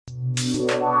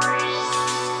Roger,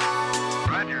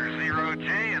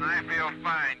 0J, and I feel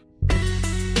fine.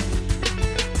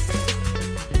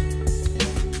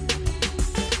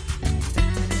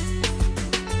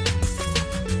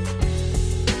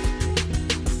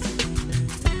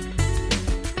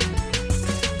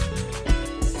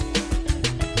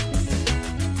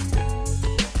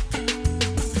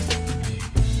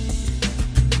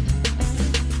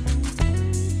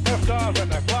 Liftoff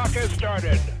and the clock has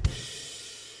started.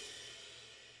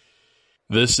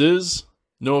 This is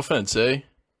No Offense, eh?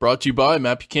 Brought to you by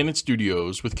Matt Buchanan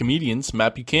Studios with comedians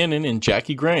Matt Buchanan and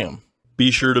Jackie Graham.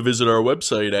 Be sure to visit our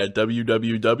website at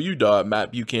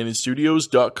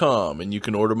www.mattbuchananstudios.com and you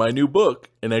can order my new book,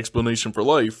 An Explanation for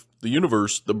Life, the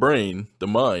Universe, the Brain, the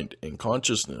Mind, and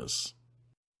Consciousness.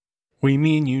 We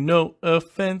mean you no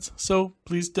offense, so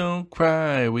please don't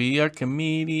cry. We are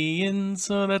comedians,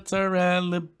 so that's our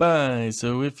alibi.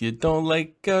 So if you don't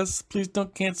like us, please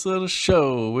don't cancel the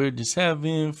show. We're just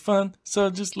having fun,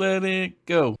 so just let it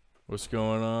go. What's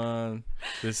going on?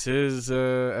 This is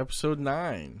episode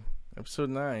 9.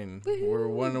 Episode 9. Woo-hoo. We're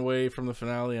one away from the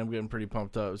finale. I'm getting pretty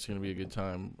pumped up. It's going to be a good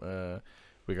time.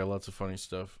 We got lots of funny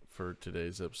stuff for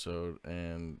today's episode,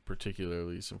 and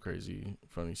particularly some crazy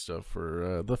funny stuff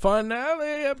for the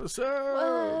finale episode.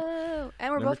 Whoa!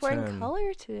 And we're Number both wearing 10.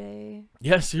 color today.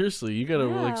 Yeah, seriously, you got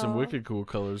like some Wow. wicked cool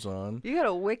colors on. You got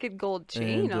a wicked gold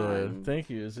chain And, on. thank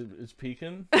you. It's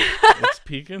peaking. It's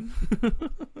peaking.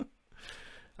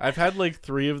 I've had like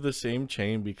 3 of the same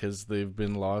chain because they've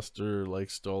been lost or like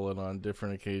stolen on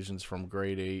different occasions from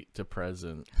grade 8 to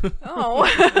present. Oh,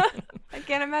 I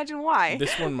can't imagine why.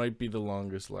 This one might be the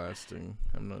longest lasting.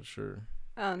 I'm not sure.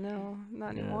 Oh no,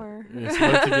 not Yeah. anymore. It's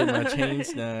about to get my chain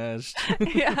snatched.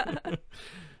 Yeah.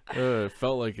 It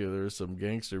felt like there was some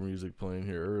gangster music playing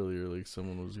here earlier, like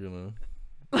someone was gonna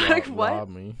Like what? rob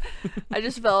me. I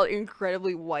just felt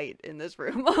incredibly white in this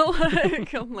room.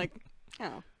 Like, I'm like,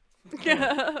 oh.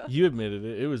 You admitted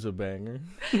it. It was a banger.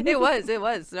 It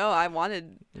was. No, I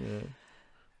wanted Yeah.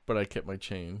 But I kept my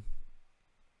chain.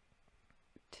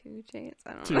 2 chains.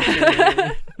 I don't Two know. chain.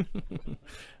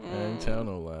 I ain't tell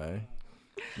no lie.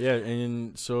 Yeah,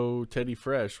 and so Teddy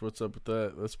Fresh, what's up with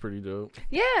that? That's pretty dope.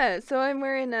 Yeah, so I'm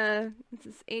wearing this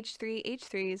is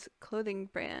H3's clothing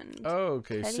brand. Oh,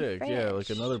 okay, Teddy sick. Yeah, like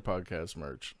Fresh. another podcast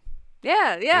merch.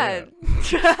 Yeah.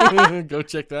 Go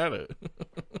check that out.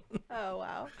 Oh,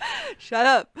 wow. Shut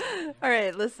up. All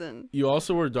right, listen. You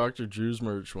also wore Dr. Drew's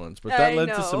merch once, but that I led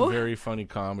to know. some very funny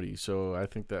comedy, so I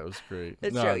think that was great.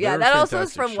 It's No, true. Yeah, they're that also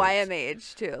is fantastic from shirts.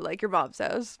 YMH, too, like your mom's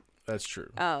house. That's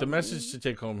true. The message to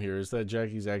take home here is that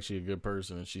Jackie's actually a good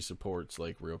person and she supports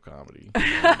like real comedy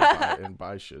and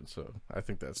buy shit. So I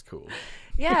think that's cool.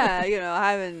 Yeah,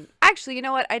 I haven't. Actually, you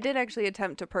know what? I did actually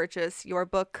attempt to purchase your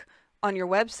book on your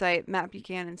website, Matt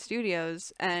Buchanan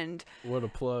Studios, and What a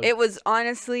plug! it was You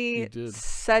honestly did.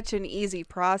 such an easy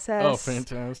process. Oh,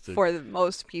 fantastic! For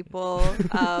most people.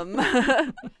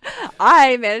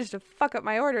 I managed to fuck up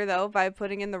my order, though, by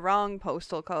putting in the wrong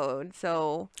postal code.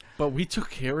 So, But we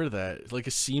took care of that like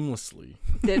seamlessly.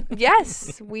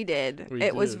 yes, we did. We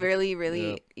It was did. really, really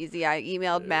Yep. easy. I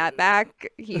emailed Matt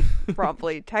back. He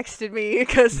promptly texted me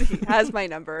because he has my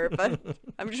number, but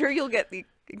I'm sure you'll get the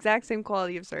exact same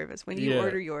quality of service when you Yeah.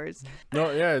 order yours.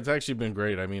 No, yeah, it's actually been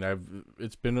great. I mean,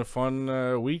 it's been a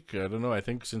fun week. I don't know. I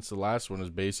think since the last one is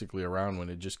basically around when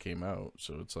it just came out,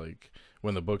 so it's like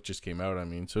when the book just came out. I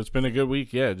mean, so it's been a good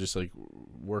week. Yeah, just like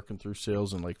working through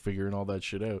sales and like figuring all that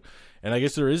shit out. And I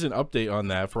guess there is an update on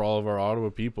that for all of our Ottawa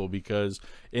people because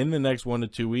in the next 1 to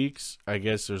 2 weeks, I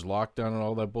guess there's lockdown and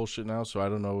all that bullshit now. So I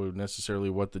don't know necessarily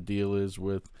what the deal is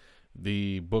with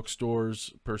the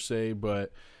bookstores per se,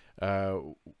 but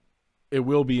it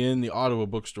will be in the Ottawa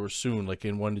bookstore soon, like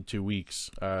in 1 to 2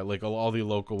 weeks. Like all the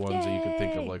local ones that you can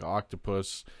think of, Yay. like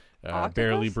Octopus, Octopus?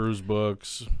 Barely Bruised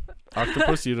Books.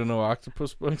 Octopus, you don't know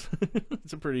Octopus Books?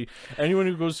 It's a pretty... Anyone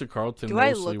who goes to Carlton Do I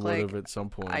mostly look would like have at some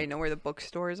point. I know where the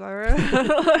bookstores are.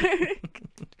 Like,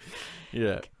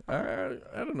 Yeah. I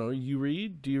don't know. You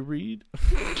read? Do you read?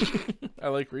 I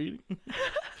like reading.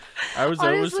 I was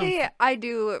honestly, I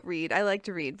do read. I like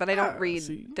to read, but I don't read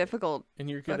see? difficult and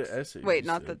you're good books. at essays. Wait, you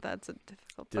not said. that that's a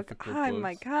difficult book. Difficult Oh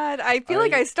my books. god. I feel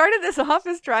like I started this off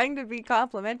as trying to be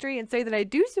complimentary and say that I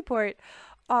do support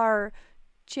our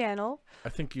channel. I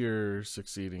think you're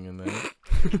succeeding in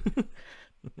that.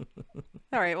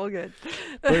 All right, well, good.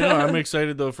 But no, I'm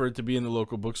excited though for it to be in the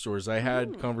local bookstores. I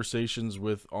had conversations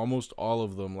with almost all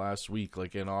of them last week,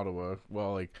 like in Ottawa.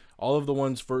 Well, like all of the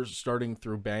ones first starting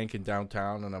through Bank in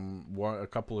downtown, and I'm a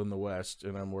couple in the west,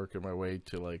 and I'm working my way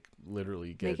to like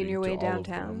literally getting Making your way to all of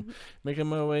downtown. them. Making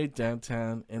my way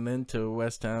downtown and then to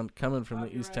West Town, coming from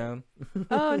the East Town.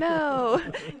 Oh, no.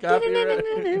 Copyright.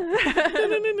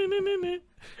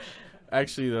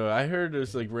 Actually, though, I heard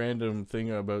this like random thing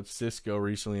about Cisco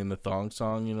recently in the thong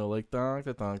song. You know, like thong,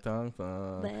 the thong, thong,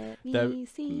 thong. Let me That-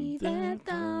 see that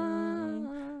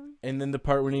thong. And then the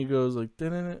part when he goes like,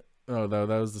 "Da-na-na." Oh, that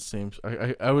was the same.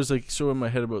 I was like so in my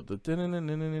head about the.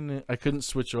 Da-na-na-na-na-na. I couldn't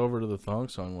switch over to the thong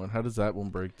song one. How does that one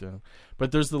break down?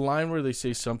 But there's the line where they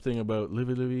say something about "Live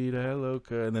la vida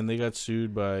loca," and then they got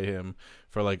sued by him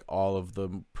for like all of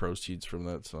the proceeds from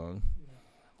that song.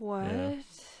 What? Yeah.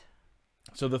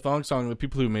 So the thong song, the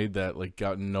people who made that like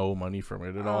got no money from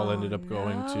it. It all ended up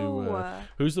going to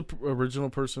who's the original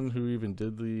person who even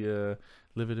did the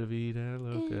 "Live la vida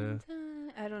loca."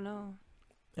 I don't know.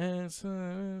 Yeah.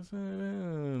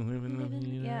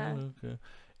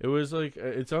 It was like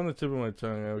it's on the tip of my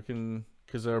tongue. I can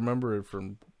because I remember it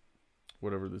from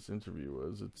whatever this interview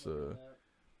was. It's Who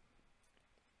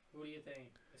do you think?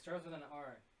 It starts with an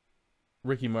R.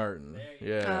 Ricky Martin. There you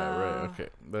Yeah, right. Okay,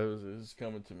 that was it's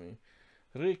coming to me.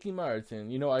 Ricky Martin.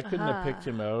 You know, I couldn't have picked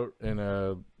him out in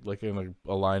a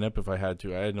lineup if I had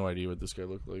to. I had no idea what this guy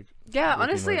looked like. Yeah, Ricky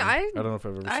honestly, Martin. I don't know if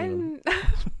I've ever seen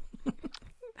him.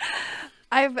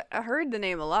 I've heard the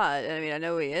name a lot. I mean, I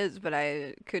know who he is, but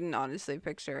I couldn't honestly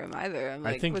picture him either. I'm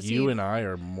like, I think was you he... and I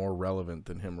are more relevant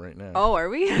than him right now. Oh, are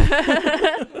we?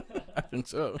 I think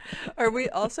so. Are we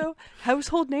also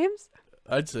household names?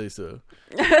 I'd say so.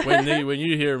 When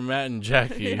you hear Matt and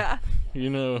Jackie, Yeah. you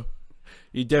know,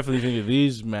 you definitely think of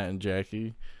these Matt and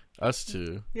Jackie, us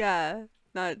two, Yeah,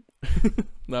 not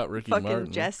not Ricky fucking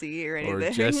Martin Jesse or anything. or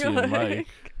Jesse and Like- Mike.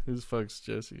 Who fucks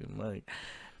Jesse and Mike?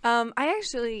 I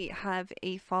actually have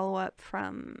a follow-up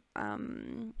from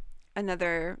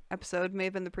another episode, may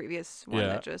have been the previous one Yeah.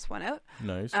 that just went out,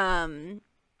 Nice.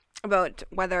 about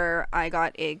whether I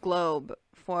got a globe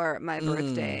for my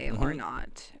birthday or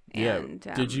not. Yeah. And,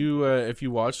 Did you, if you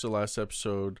watched the last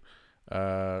episode,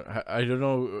 I don't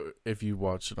know if you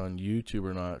watched it on YouTube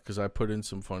or not, because I put in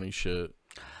some funny shit.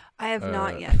 I have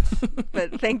not yet,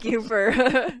 but thank you for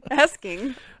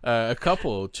asking. A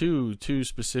couple, two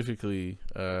specifically,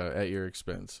 at your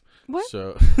expense. What?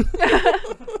 So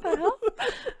The hell?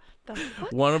 The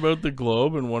fuck? one about the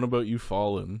globe and one about you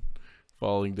falling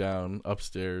down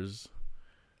upstairs.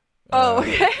 Oh,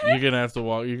 okay. You're gonna have to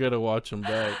watch. You gotta watch them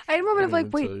back. I had a moment of I'm like,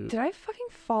 gonna tell wait, you. did I fucking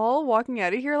fall walking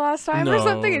out of here last time or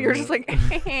something? And you're just like,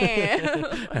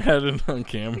 I had it on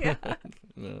camera.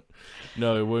 Yeah.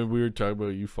 No, when we were talking about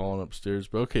you falling upstairs.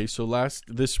 But okay, so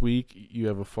this week you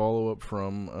have a follow up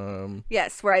from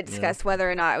Yes, where I discussed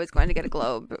whether or not I was going to get a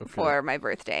globe Okay. for my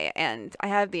birthday, and I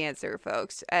have the answer,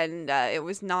 folks. And it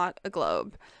was not a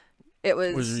globe. It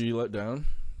Was you let down?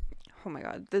 oh my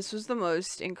god, this was the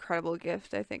most incredible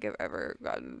gift I think I've ever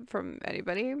gotten from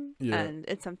anybody. Yeah. And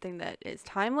it's something that is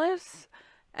timeless,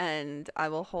 and I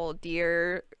will hold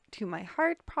dear to my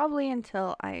heart probably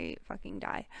until I fucking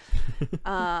die.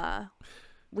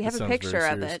 We have That a sounds very picture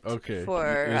of serious. it. Okay.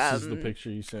 For This is the picture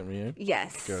you sent me. Eh?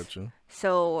 Yes. Gotcha.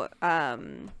 So,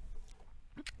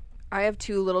 I have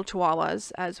two little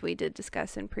chihuahuas, as we did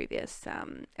discuss in previous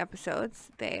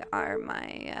episodes. They are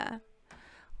my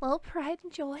little pride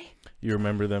and joy. You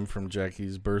remember them from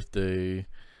Jackie's birthday?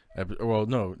 Well,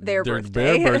 no, Their their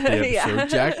birthday. birthday Yeah. episode.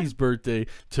 Jackie's birthday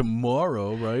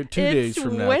tomorrow, right? 2 It's days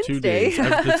from now. 2 Wednesday. days.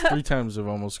 That's 3 times I've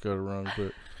almost got it wrong,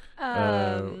 but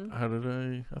how did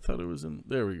I thought it was in.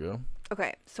 There we go.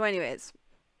 Okay, so anyways,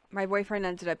 my boyfriend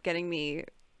ended up getting me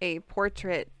a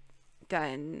portrait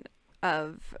done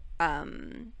of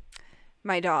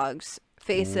my dog's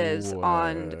faces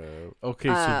on Wow. Okay,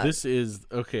 so this is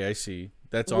okay. I see.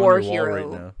 That's on war your wall hero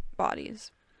right now.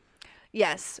 bodies.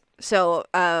 Yes. So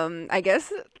I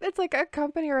guess it's like a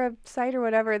company or a site or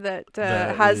whatever that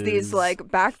That has these is like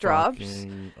backdrops.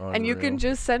 Fucking And you can unreal.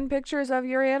 just send pictures of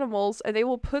your animals and they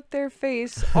will put their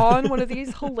face on one of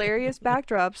these hilarious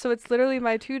backdrops. So it's literally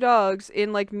my two dogs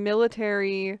in like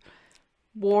military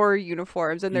war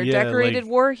uniforms, and they're Yeah, decorated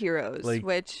like- war heroes, like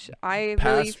which I really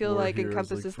past feel war like heroes,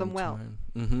 encompasses them from well.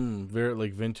 time. Very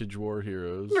like vintage war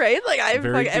heroes. Right? Like I'm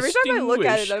Very like every time I look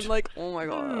at it, I'm distinguished. like, oh my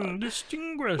god.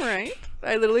 Distinguished. Right?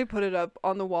 I literally put it up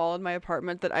on the wall in my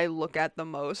apartment that I look at the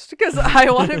most because I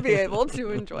want to be able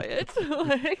to enjoy it.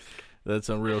 Like, That's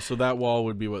unreal. So that wall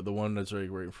would be what, the one that's right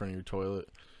in front of your toilet.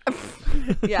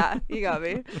 yeah, you got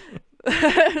me.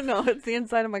 No, it's the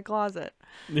inside of my closet.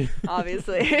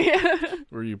 Obviously.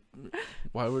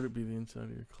 Why would it be the inside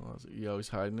of your closet? You always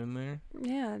hiding in there?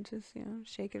 Yeah, just,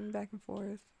 shaking back and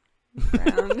forth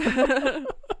around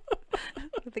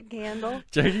with a candle.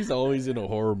 Jackie's always in a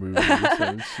horror movie.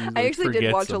 So I actually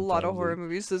did watch a lot of horror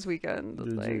movies this weekend.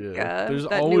 There's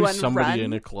that always new one, somebody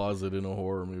in Run. a closet in a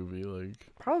horror movie. Like,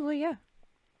 Probably, yeah.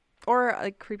 Or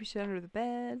like creepy shit under the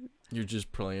bed. you're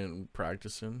just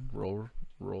practicing role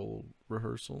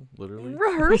rehearsal, literally.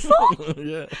 Rehearsal?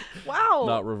 Yeah. Wow.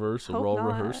 Not reversal, Hope role not.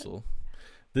 rehearsal.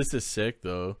 This is sick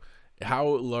though. How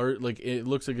large? Like, it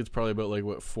looks like it's probably about like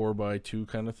what 4x2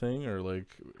 kind of thing, or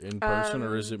like in person,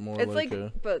 or is it more it's like like a?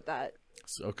 about that.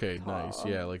 Okay, nice. tall.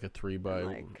 Yeah, like a 3x2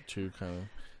 Like- kind of.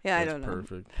 Yeah, I That's don't know.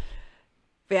 Perfect.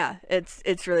 But yeah,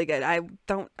 it's really good. I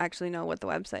don't actually know what the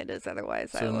website is.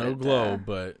 Otherwise, I So would, no globe,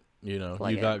 but you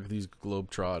plug you it. got these globe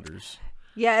trotters.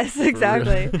 Yes,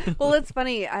 exactly. Well, it's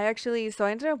funny. I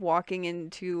ended up walking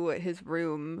into his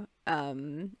room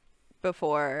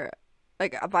before,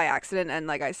 like, by accident, and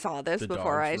like I saw this The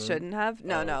before I dog's room? shouldn't have.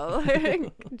 No, Oh.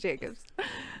 no, Jacob's.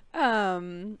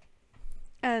 And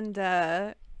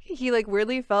he like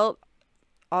weirdly felt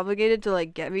obligated to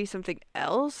like get me something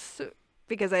else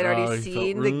because I'd Oh, already he felt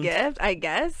seen the rude? gift, I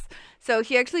guess. So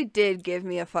he actually did give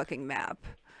me a fucking map.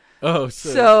 Oh,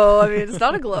 So I mean, it's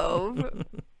not a globe,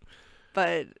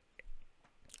 but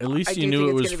at least I you do knew think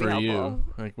it it's was gonna for be you.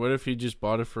 helpful. Like, what if he just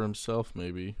bought it for himself?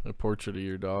 Maybe a portrait of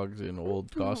your dogs in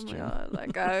old costume. Oh my God,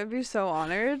 like I would be so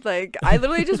honored. Like I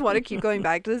literally just want to keep going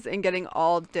back to this and getting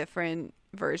all different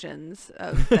versions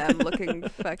of them looking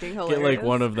fucking hilarious. Get like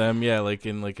one of them, yeah, like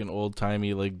in like an old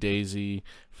timey like Daisy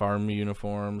farm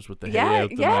uniforms with the hay yeah, out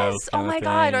the yes. mouth. Oh kinda my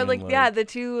God, or thing, like and, yeah, the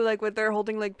two like with they're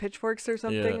holding like pitchforks or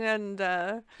something, and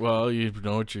Well, you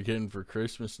know what you're getting for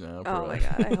Christmas now. oh my probably.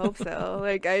 God, I hope so.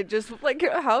 Like I just like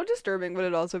how disturbing would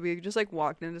it also be just like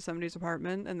walking into somebody's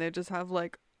apartment and they just have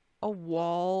like a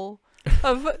wall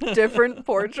of different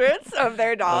portraits of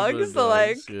their Of the dogs. So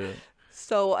like dogs, yeah.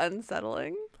 so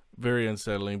unsettling. Very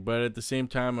unsettling, but at the same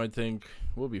time, I think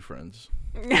we'll be friends.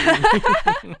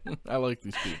 I like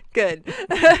these people. Good.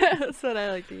 That's what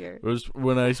I like to hear. It was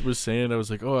when I was saying, I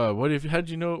was like, "Oh, what if? How'd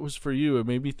you know it was for you?" It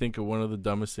made me think of one of the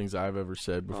dumbest things I've ever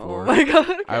said before. Oh my God.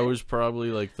 Okay. I was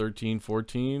probably like 13,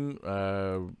 14,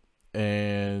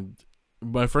 and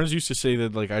my friends used to say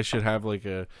that like I should have like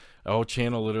a whole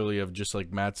channel literally of just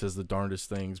like Matt says the darndest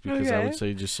things, because I Okay. would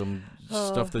say just some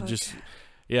Oh, stuff that fuck. just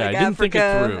I Like didn't think it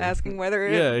Africa, through. asking whether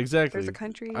Yeah, exactly. there's a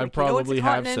country. I like, you know it's a probably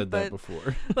have continent, said that but,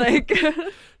 before. Like,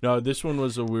 No, this one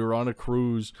was we were on a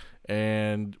cruise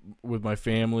and with my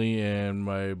family and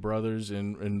my brothers,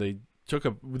 and they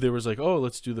was like, oh,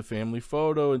 let's do the family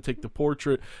photo and take the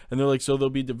portrait, and they're like, so they'll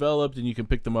be developed and you can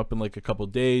pick them up in like a couple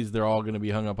days. They're all going to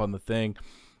be hung up on the thing.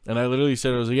 And I literally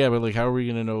said, I was like, yeah, but like, how are we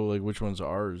going to know like which one's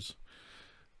ours?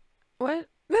 what?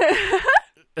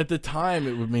 At the time,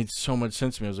 it made so much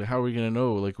sense to me. I was like, how are we going to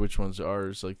know like which one's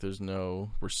ours? Like, there's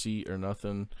no receipt or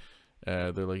nothing.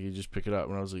 They're like, you just pick it up.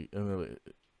 And I was like, and they're like,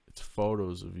 it's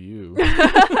photos of you.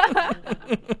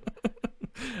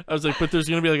 I was like, but there's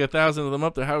going to be like 1,000 of them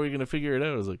up there. How are we going to figure it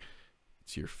out? I was like,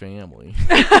 it's your family.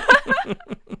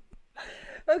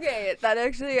 Okay, that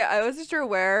actually, I wasn't sure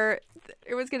where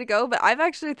it was going to go, but I've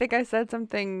actually think I said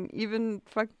something even,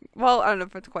 well, I don't know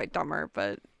if it's quite dumber,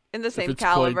 but in the If same it's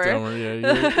caliber. quite dumber,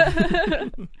 yeah,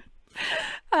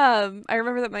 I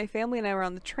remember that my family and I were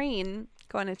on the train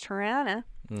going to Tirana.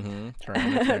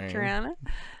 Tirana.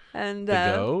 And,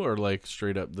 The go or like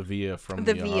straight up the Via from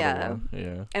The the Via. Ottawa?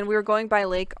 Yeah. and we were going by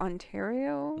Lake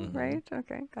Ontario, Mhm. right?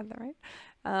 Okay, got that right.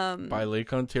 By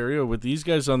Lake Ontario. With these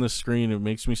guys on the screen, it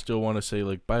makes me still want to say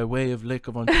like by way of Lake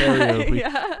of Ontario.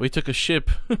 Yeah. We took a ship.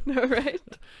 Right?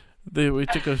 We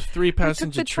took a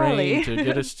 3-passenger the train trolley. to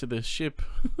get us to the ship.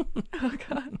 Oh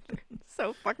God, they're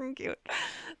so fucking cute.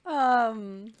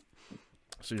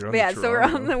 So you're on But yeah, the so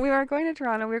Toronto. we were going to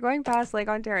Toronto. We were going past Lake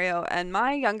Ontario, and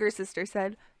my younger sister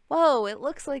said, "Whoa, it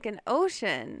looks like an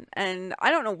ocean." And I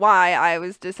don't know why I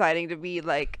was deciding to be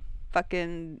like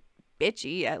fucking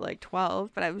bitchy at like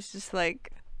 12, but I was just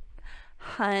like,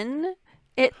 "Hun,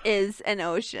 it is an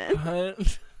ocean."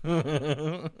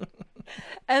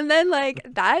 And then like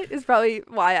that is probably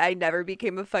why I never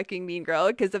became a fucking mean girl,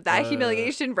 because of that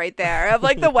humiliation right there. Of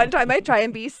like the one time I try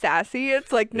and be sassy,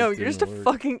 it's like, no, It you're just a didn't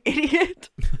work. fucking idiot.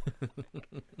 And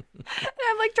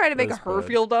I'm like trying to make That's her bad.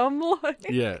 feel dumb. Like,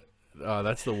 Yeah.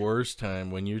 That's the worst time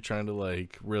when you're trying to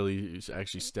like really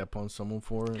actually step on someone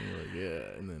for it. And you're like,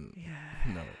 yeah, and then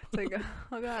no. it's like,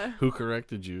 oh God. Who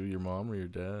corrected you? Your mom or your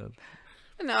dad?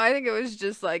 No, I think it was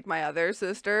just like my other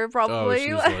sister, Oh, probably.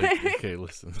 she was like, okay,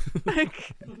 listen.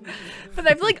 like- but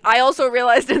I feel like I also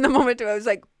realized in the moment too. I was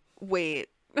like, wait,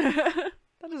 that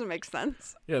doesn't make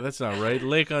sense. Yeah, that's not right.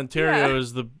 Lake Ontario Yeah.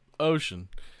 is the ocean.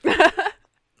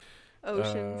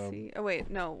 Ocean, sea. Oh wait,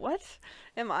 no. What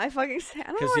am I fucking saying?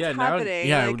 I don't know Because what's now, happening.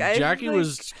 yeah, like, I, Jackie like,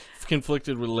 was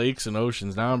conflicted with lakes and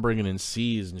oceans. Now I'm bringing in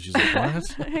seas, and she's like, "What?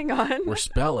 Hang on. We're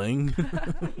spelling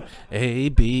A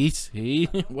B C.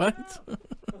 What?"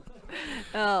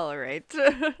 All right.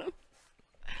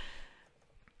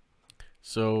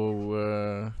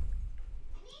 So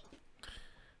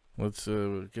let's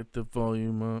get the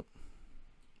volume up.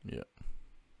 Yeah,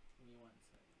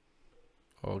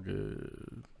 all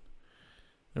good.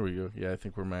 There we go. Yeah, I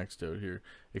think we're maxed out here.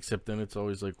 Except then it's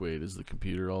always like, wait, is the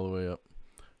computer all the way up?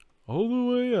 All the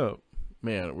way up.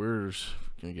 Man, we're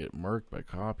gonna get marked by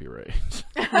copyright.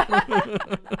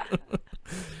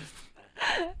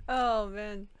 Oh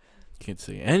man. Can't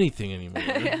say anything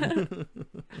anymore.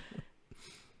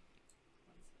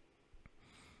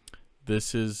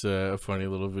 This is a funny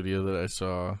little video that I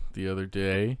saw the other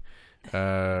day.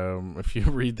 If you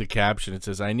read the caption, it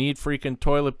says, "I need freaking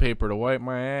toilet paper to wipe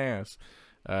my ass."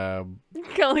 Kind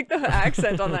of like the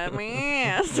accent on that.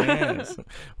 Yes. Yes.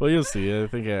 Well, you'll see. I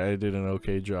think I did an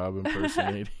okay job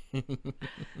impersonating.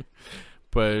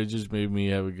 But it just made me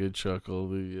have a good chuckle,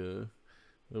 the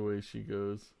way she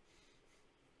goes.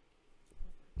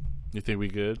 You think we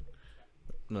good?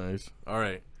 Nice. All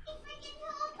right.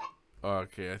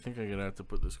 Okay, I think I'm gonna have to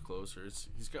put this closer.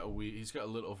 He's got a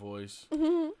little voice. I need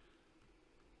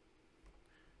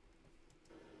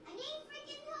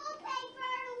freaking toilet paper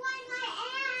to wipe my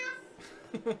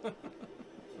ass.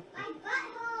 My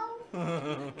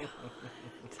butthole.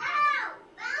 Ow!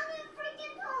 Found new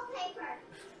freaking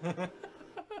toilet paper.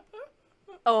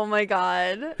 Oh my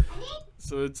god.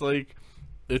 So it's like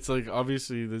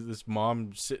obviously this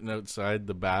mom sitting outside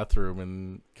the bathroom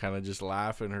and kind of just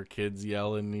laughing. Her kids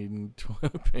yelling, needing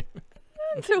toilet paper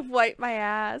To wipe my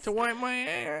ass. to wipe my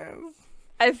ass.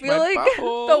 I feel my like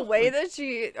butthole. the way that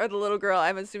she, or the little girl,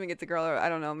 I'm assuming it's a girl, or I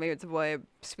don't know, maybe it's a boy,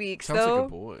 speaks Sounds though. like a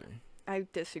boy. I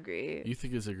disagree. You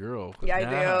think it's a girl? Yeah, I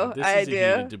do. This I is a do.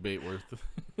 heated debate worth.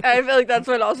 I feel like that's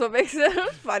what also makes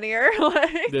it funnier.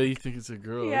 Like, Yeah, you think it's a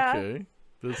girl? Yeah. Okay,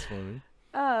 that's funny.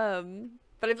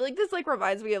 but I feel like this like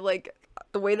reminds me of like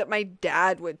the way that my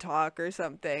dad would talk or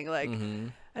something. Like, Mm-hmm.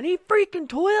 I need freaking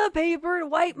toilet paper to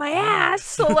wipe my ass.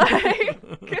 So like,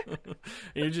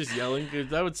 You're just yelling. 'Cause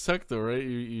that would suck though, right?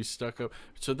 You stuck up.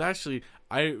 So actually,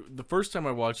 the first time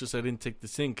I watched this, I didn't take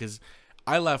this in because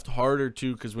I laughed harder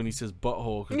too. Because when he says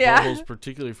butthole, because Yeah. butthole's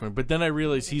particularly funny. But then I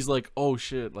realized he's like, oh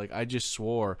shit, like I just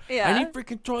swore. Yeah. I need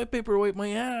freaking toilet paper to wipe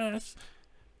my ass.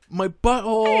 My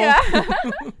butthole. yeah.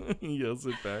 He yells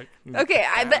it back. Okay,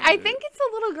 I think it's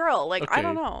a little girl. Like, I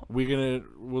don't Okay,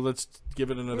 know. Let's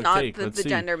give it another Not take. that Let's the see.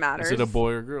 gender matters. Is it a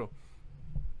boy or girl?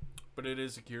 But it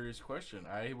is a curious question.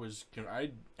 I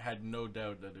had no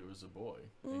doubt that it was a boy,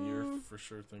 and you're for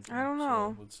sure thinking. I don't so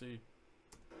know. let's see.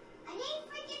 I need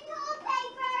freaking toilet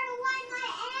paper to wipe my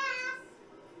ass.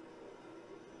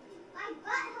 My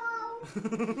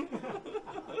butthole.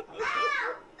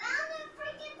 Ow! Found new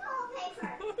freaking toilet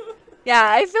paper. Yeah,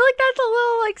 I feel like that's a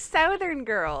little like southern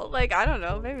girl. Like, I don't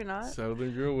know, maybe not.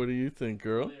 Southern girl, what do you think,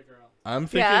 girl? Be a girl. I'm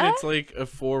thinking Yeah? it's like a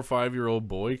 4 or 5 year old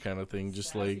boy kind of thing, just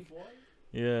Sassy like boy?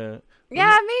 yeah.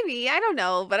 Yeah, maybe. I don't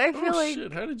know, but I feel Oh like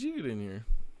shit! How did you get in here?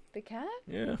 the cat.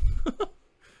 Yeah.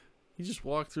 He just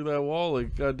walked through that wall like a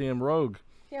goddamn rogue.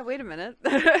 Yeah, wait a minute.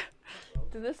 Did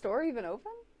this door even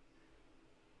open?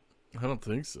 I don't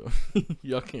think so.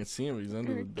 Y'all can't see him. He's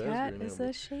under Your the desk cat right now. is a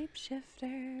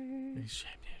shapeshifter.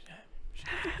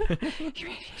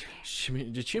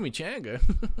 The chimichanga.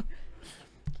 Come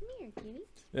here, kitty.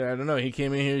 Yeah, I don't know. He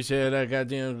came in here. He said, "I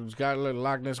goddamn got a little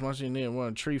Loch Ness monster in there and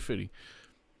want a tree fitty."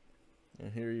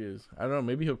 And here he is. I don't know.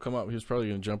 Maybe he'll come up. He was probably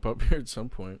gonna jump up here at some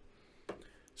point.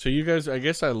 So you guys, I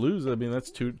guess I lose. I mean, that's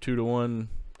 2-1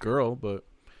 girl. But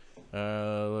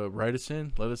write us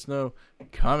in. Let us know.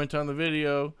 Comment on the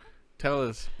video. Tell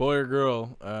us, boy or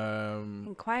girl.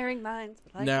 Inquiring minds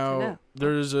would like to Now know.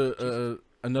 there's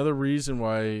another reason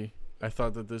why I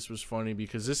thought that this was funny,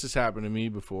 because this has happened to me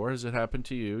before. Has it happened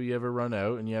to you? You ever run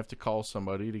out and you have to call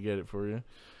somebody to get it for you,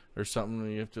 or something?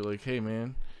 And you have to like, hey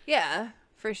man. Yeah,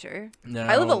 for sure. Now,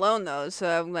 I live alone though,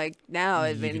 so I'm like now. I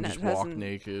You mean, can that just walk hasn't-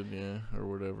 naked, yeah, or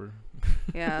whatever.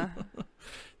 Yeah.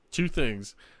 Two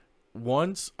things.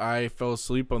 Once I fell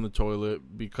asleep on the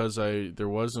toilet because there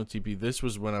was no TP. This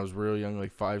was when I was real young,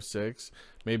 like 5, 6,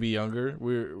 maybe younger.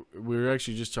 We were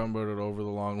actually just talking about it over the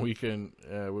long weekend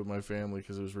with my family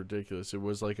because it was ridiculous. It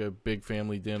was like a big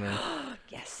family dinner.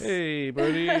 Yes. Hey,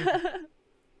 buddy.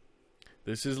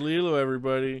 This is Lilo,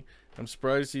 everybody. I'm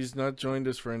surprised he's not joined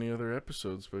us for any other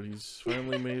episodes, but he's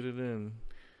finally made it in.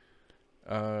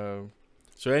 So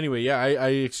anyway, yeah,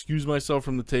 I excused myself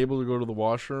from the table to go to the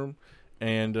washroom,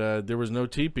 and there was no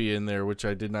teepee in there, which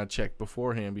I did not check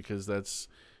beforehand because that's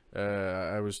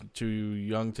I was too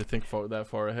young to think that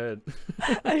far ahead.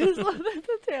 I just love that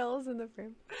the tail is in the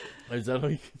frame. Is that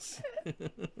all you can see?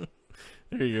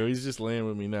 There you go. He's just laying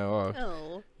with me now.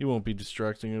 Oh. You won't be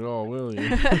distracting at all, will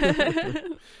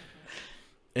you?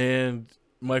 And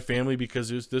my family, because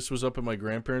this was up at my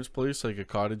grandparents' place, like a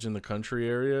cottage in the country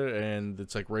area, and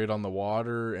it's like right on the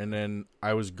water. And then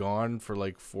I was gone for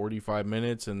like 45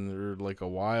 minutes or like a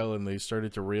while, and they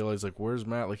started to realize, like, where's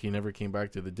Matt? Like, he never came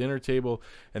back to the dinner table,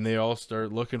 and they all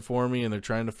start looking for me, and they're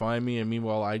trying to find me. And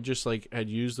meanwhile, I just like had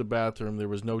used the bathroom. There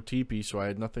was no teepee, so I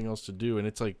had nothing else to do, and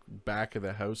it's like back of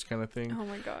the house kind of thing. Oh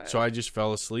my god. So I just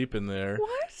fell asleep in there.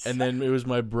 What? And then it was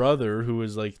my brother, who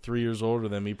was like 3 years older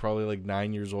than me, probably like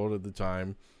 9 years old at the time.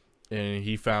 And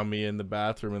he found me in the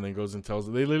bathroom and then goes and tells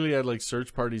them. They literally had like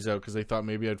search parties out because they thought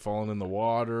maybe I'd fallen in the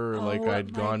water or like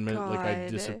I'd gone, like I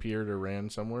disappeared or ran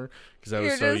somewhere because I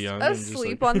was so young. You're and just just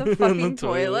asleep like, on the fucking toilet.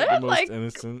 toilet? The most Like,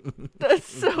 innocent. that's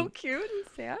so cute and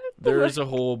sad. There's a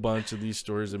whole bunch of these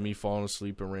stories of me falling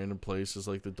asleep in random places,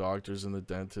 like the doctors and the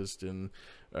dentist, and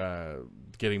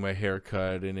getting my hair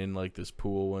cut, and in like this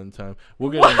pool one time.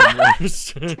 We'll get into more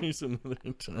stories another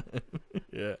time.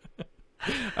 Yeah.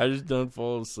 I just don't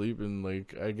fall asleep, and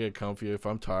like I get comfy. If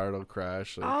I'm tired, I'll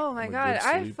crash. Like, Oh my I'm a god, good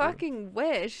I sleeper. fucking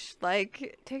wish. Like,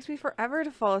 it takes me forever to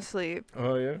fall asleep.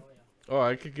 Oh yeah. Oh,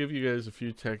 I could give you guys a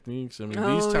few techniques. I mean,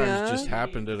 Oh, these times yeah? just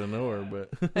happened out of nowhere, but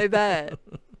I bet.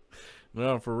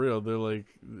 no, for real, they're like,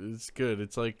 it's good.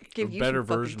 It's like Give a you better some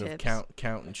fucking version of tips.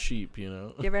 counting sheep, you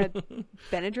know. You ever had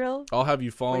Benadryl? I'll have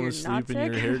you falling you're not asleep in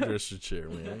your sick? hairdresser chair,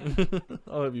 man.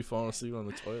 I'll have you falling asleep on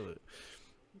the toilet.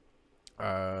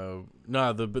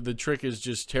 No, the trick is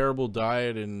just terrible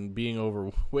diet and being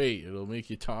overweight. It'll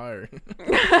make you tired.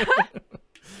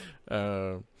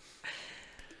 Well,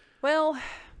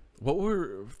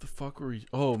 what the fuck were we?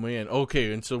 Oh man,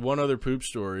 okay. And so one other poop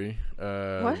story.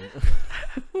 What?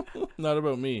 Not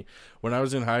about me. When I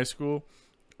was in high school,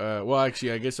 well,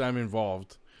 actually, I guess I'm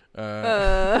involved. When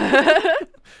I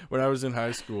was in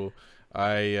high school,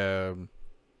 I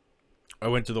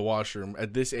went to the washroom.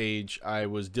 At this age, I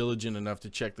was diligent enough to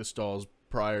check the stalls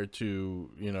prior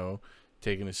to,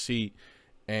 taking a seat.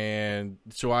 And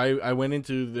so I went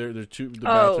into the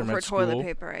bathroom for at school. toilet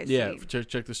paper, I see. Yeah,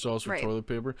 check the stalls for Right. toilet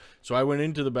paper. So I went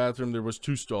into the bathroom. There was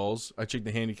 2 stalls. I checked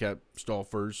the handicap stall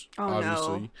first, Oh,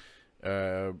 obviously.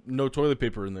 No toilet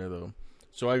paper in there, though.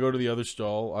 So I go to the other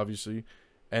stall, obviously.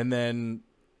 And then,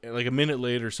 like a minute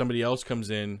later, somebody else comes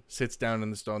in, sits down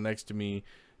in the stall next to me,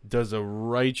 does a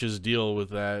righteous deal with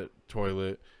that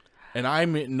toilet. And I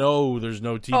know there's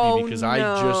no TV because I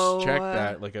just checked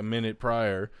that like a minute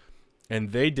prior.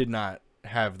 And they did not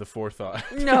have the forethought.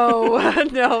 No.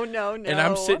 No. And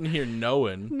I'm sitting here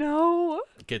knowing No.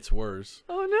 it gets worse.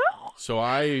 Oh no. So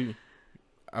I'm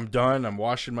done. I'm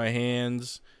washing my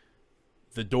hands.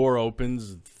 The door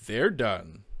opens. They're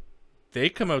done. They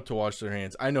come out to wash their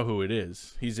hands. I know who it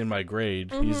is. He's in my grade.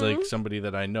 Mm-hmm. He's like somebody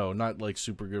that I know. Not like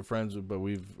super good friends, but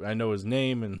I know his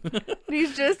name and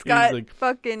He's just got like,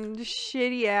 fucking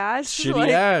shitty ass. shitty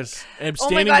like, ass. And Oh my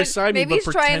standing god, beside me, maybe but he's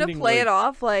trying to pretending play like, it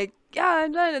off like, yeah,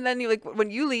 I'm done. And then when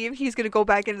you leave, he's gonna go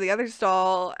back into the other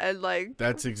stall and like.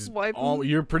 That's wipe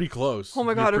you're pretty close. Oh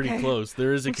my god, you're pretty okay. close.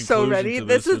 There is a I'm conclusion so ready. to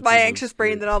This is which my is anxious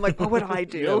brain great. that I'm like, what would I Yeah,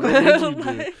 do? what would you do?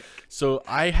 Like- So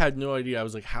I had no idea. I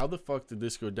was like, how the fuck did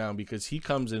this go down? Because he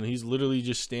comes in, he's literally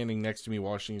just standing next to me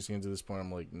washing his hands at this point.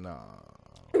 I'm like, nah.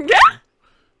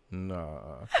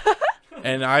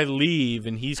 And I leave,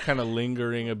 and he's kind of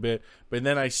lingering a bit. But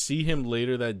then I see him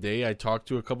later that day. I talk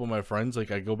to a couple of my friends. Like,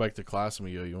 I go back to class. I'm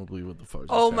like, yo, you won't believe what the fuck just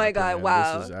Oh my happened, God, man.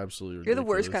 wow. This is absolutely ridiculous. You're the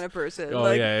worst kind of person. Oh,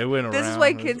 like, yeah, it went around. this is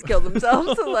why kids kill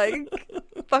themselves. Like,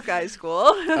 fuck high school.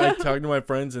 I talked to my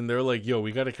friends, and they're like, yo,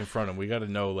 we got to confront him. We got to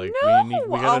know, like, No! we got to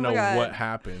Oh my know God. what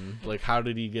happened. Like, how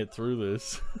did he get through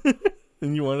this?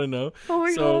 And you want to know? Oh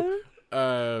my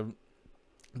God.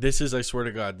 This is, I swear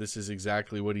to God, this is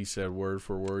exactly what he said word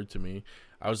for word to me.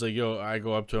 I was like, yo, I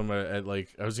go up to him at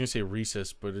like, I was going to say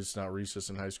recess, but it's not recess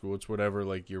in high school. It's whatever,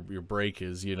 like, your break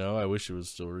is, I wish it was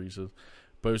still recess.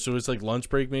 But so it's like lunch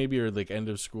break maybe, or like end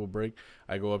of school break.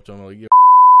 I go up to him, I'm like, yo,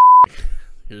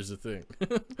 here's the thing.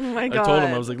 Oh my I God. told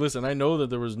him, I was like, listen, I know that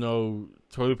there was no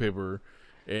toilet paper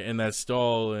in that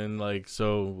stall, and like,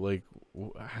 so like,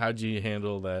 how'd you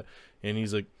handle that? And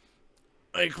he's like,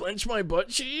 I clenched my butt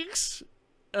cheeks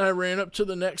and I ran up to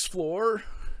the next floor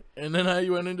And then I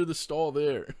went into the stall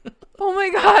there. Oh my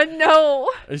god,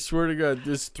 no. I swear to God,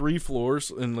 there's 3 floors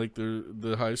in like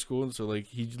the high school, and so like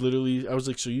he literally, I was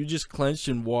like, so you just clenched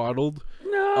and waddled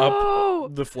No.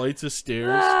 up the flights of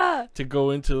stairs Ah. to go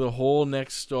into the whole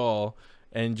next stall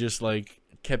and just like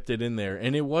kept it in there,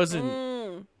 and it wasn't,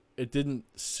 Mm. it didn't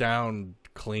sound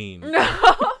clean.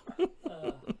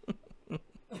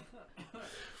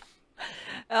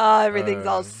 Oh, everything's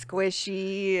all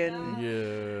squishy and.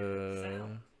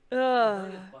 Yeah.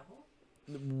 Ugh.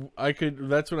 I could.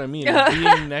 That's what I mean.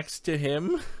 Being next to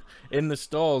him in the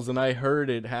stalls, and I heard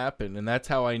it happen, and that's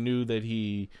how I knew that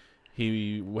he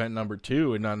went number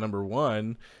 2 and not number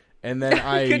 1. And then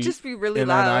I could just be really and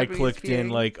loud. then I when he's clicked in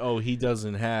peeing. like, oh, he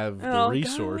doesn't have the Oh,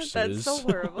 resources. God, that's so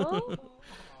horrible.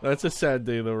 That's a sad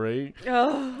day, though, right?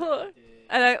 Oh.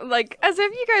 And I like as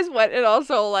if you guys went and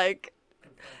also like,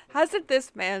 hasn't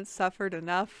this man suffered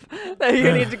enough that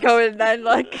you need to go and then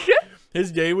like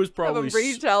His day was have probably. him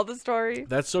retell the story?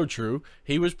 That's so true.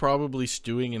 He was probably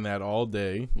stewing in that all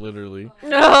day, literally.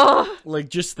 No. Like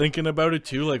just thinking about it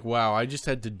too. Like, wow, I just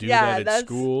had to do Yeah, that at that's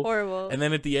school. horrible. And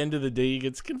then at the end of the day, he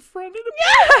gets confronted.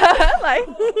 Like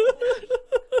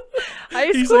high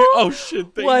He's school like, oh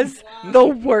shit, thank was the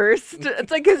worst.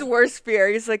 It's like his worst fear.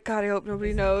 He's like, God, I hope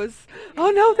nobody knows.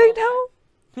 Oh no, they know.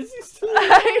 Is he still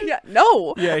Yeah,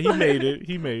 no. Yeah, he made it.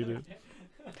 He made it.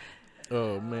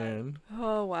 Oh man,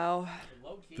 Oh wow.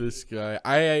 this guy.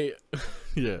 I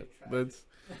yeah,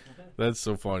 that's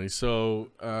so funny. So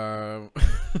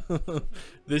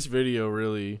this video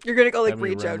really. You're gonna go like Had me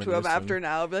reach out to him reminiscing. after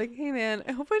now. Be like, hey man,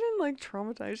 I hope I didn't like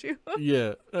traumatize you.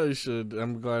 Yeah, I should.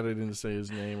 I'm glad I didn't say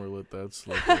his name or let that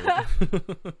slip.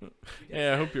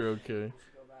 Yeah, I hope you're okay.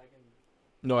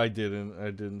 No, I didn't.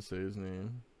 I didn't say his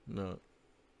name. No.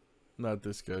 Not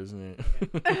this guy's name.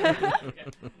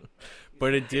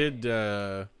 But it did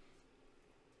yeah,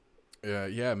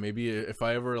 maybe if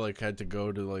I ever like had to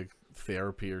go to like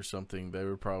therapy or something, that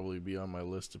would probably be on my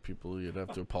list of people you'd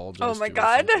have to apologize Oh my to or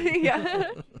god. something.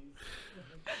 Yeah.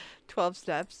 12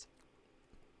 steps.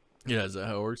 Yeah, is that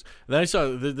how it works? And then I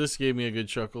saw this gave me a good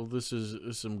chuckle. This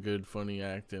is some good funny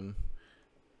acting.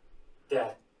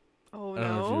 Dad, Oh I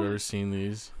don't know if you've no. ever seen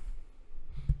these.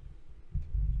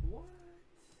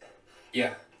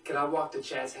 Yeah, can I walk to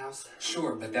Chad's house?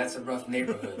 sure, but that's a rough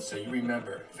neighborhood, so you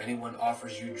remember, if anyone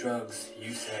offers you drugs,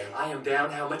 you say, I am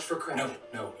down. How much for crack?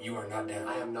 no, you are not down.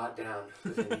 I am not down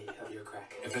with any of your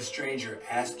crack. If a stranger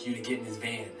asks you to get in his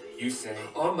van, you say,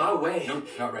 On my way. nope,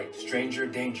 not right, stranger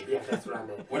danger. Yeah, that's what I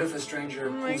meant. What if a stranger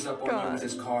Oh my pulls up on you God. with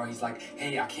his car, he's like,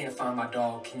 hey, I can't find my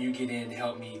dog, can you get in and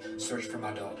help me search for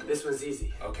my dog? This one's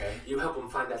easy. Okay. You help him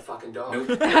find that fucking dog. Nope.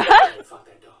 Hey, fuck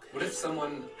that dog. What if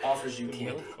someone offers you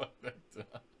candy?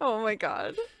 Oh my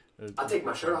god. I'll take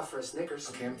my shirt off for a Snickers.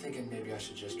 Okay, I'm thinking maybe I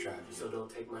should just drive you. So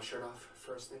don't take my shirt off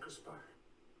for a Snickers bar.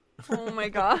 Oh my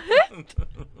god.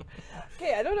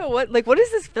 Okay, I don't know what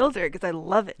is this filter? Because I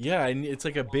love it. Yeah, it's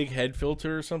like a big head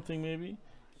filter or something maybe.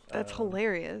 That's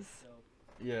hilarious.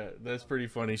 Yeah, that's pretty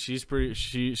funny. She's pretty.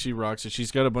 She rocks it. She's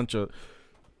got a bunch of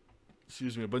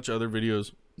other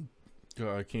videos.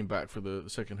 I came back for the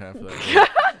second half of that.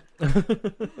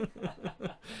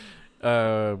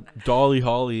 Dolly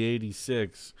Holly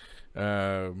 86.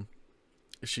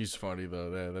 She's funny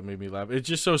though. That made me laugh. It's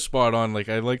just so spot on. Like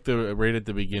I like the right at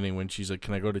the beginning when she's like,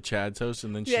 "Can I go to Chad's house?"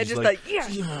 And then she's Yeah, just like, like, yes.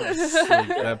 "Yes," like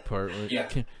that part. Like, Yeah.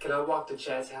 Can I walk to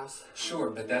Chad's house? Sure,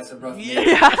 but that's a rough neighborhood.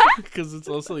 Yeah. because it's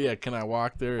also can I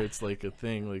walk there? It's like a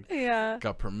thing. Like Yeah.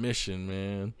 got permission,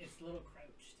 man. It's a little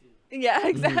crouch too. Yeah,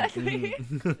 exactly.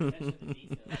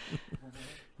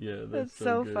 Yeah, That's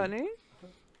so good. funny.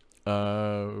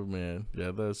 Man,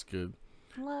 yeah, that's good.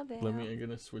 Love it. I'm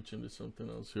gonna switch into something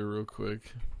else here real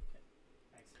quick.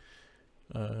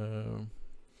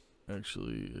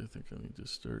 Actually, I think I need to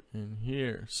start in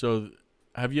here. So,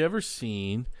 have you ever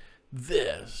seen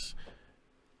this?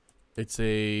 It's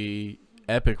a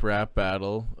epic rap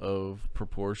battle of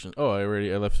proportion. Oh, I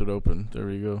left it open. There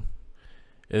we go.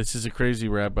 This is a crazy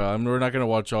rap battle. I mean, we're not gonna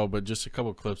watch all, but just a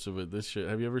couple clips of it. This shit.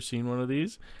 Have you ever seen one of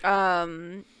these?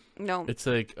 No. It's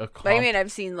like a. But I mean,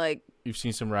 I've seen like, You've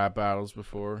seen some rap battles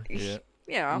before. Yeah.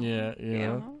 yeah. Yeah, you Yeah.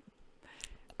 know.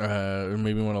 Or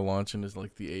maybe want to launch into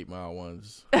like the 8 Mile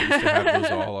ones. I used to have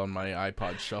those all on my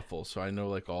iPod Shuffle, so I know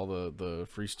like all the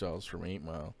freestyles from 8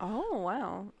 Mile. Oh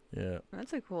wow, Yeah.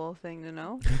 that's a cool thing to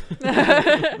know.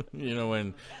 You know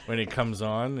when it comes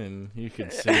on and you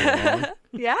can sing along.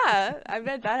 Yeah, I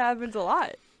bet that happens a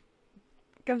lot.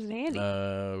 Comes in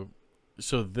handy.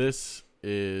 So this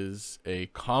is a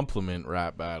compliment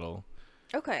rap battle,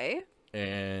 Okay.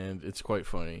 and it's quite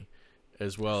funny,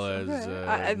 as well as Okay.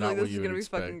 I feel not like what this is you gonna would be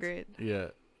expect. fucking great. Yeah.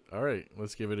 All right,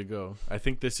 let's give it a go. I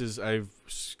think this is. I've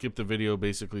skipped the video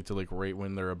basically to like right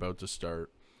when they're about to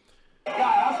start. God,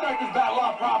 I'll start this battle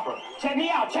off proper. Check me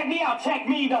out, check me out, check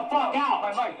me the fuck out.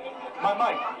 My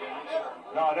mic.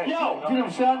 No, that Yo, get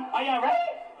him, son. Are y'all ready?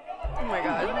 Oh my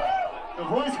god. The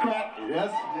voice crack.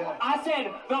 Yes. Yeah. I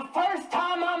said, the first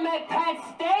time I met Pat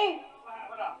Stay,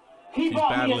 he He's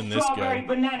bought me battling a this strawberry guy.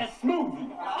 banana smoothie.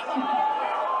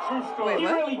 True story. Wait, He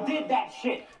what? really did that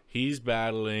shit. He's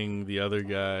battling the other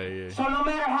guy. So no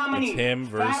matter how many It's him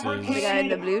versus- fabricated The guy in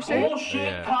the blue shirt? bullshit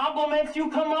Yeah. compliments you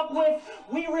come up with,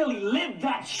 we really live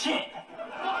that shit.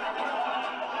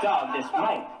 Dog, this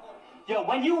mic. Yo,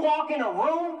 when you walk in a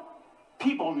room,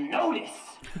 people notice.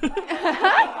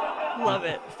 Love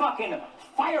it. Fucking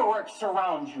fireworks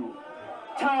surround you.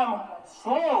 Time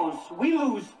slows. We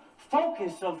lose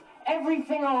focus of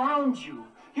everything around you.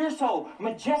 You're so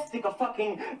majestic a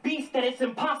fucking beast that it's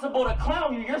impossible to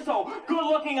clown you. You're so good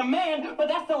looking a man, but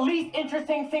that's the least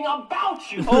interesting thing about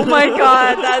you. Oh my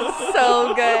god, that's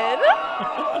so good.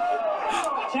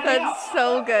 Check it out. That's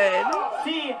so good.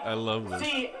 See, I love this.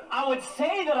 I would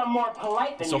say that I'm more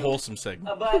polite than It's a you. wholesome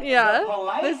segment. But Yeah, the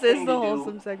polite this thing is the to do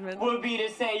wholesome segment. would be to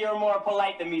say you're more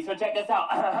polite than me. So check this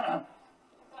out.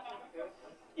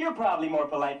 You're probably more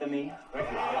polite than me. Oh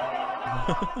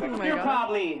my You're god.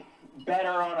 probably better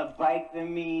on a bike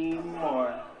than me,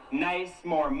 more nice,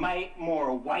 more might,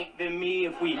 more white than me.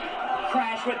 If we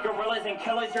crash with gorillas and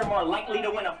killers, you're more likely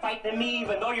to win a fight than me.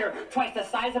 Even though you're twice the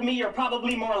size of me, you're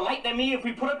probably more light than me. If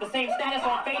we put up the same status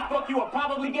on Facebook, you will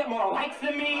probably get more likes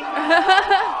than me.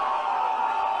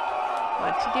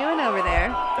 What you doing over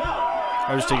there?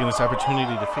 I was taking this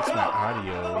opportunity to fix my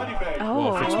audio.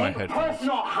 Oh. Well, fix my headphones.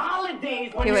 Personal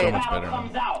holidays when Okay, your wait. So much battle better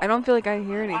comes out. I don't feel like I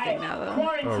hear anything now though.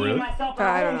 quarantined Oh, really? myself in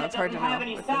I a don't room know, that it's hard doesn't to have know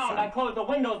any with this sound. sound. I close the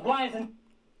windows, blinds, and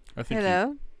I think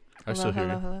Hello? I still hear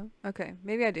you. Hello. Okay,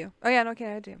 maybe I do. Oh yeah, no,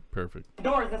 okay, I do. Perfect.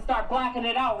 doors and start blacking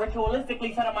it out.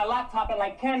 Ritualistically set up my laptop and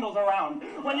light candles around.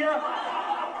 When your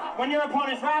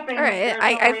opponent's rapping, All right, there's no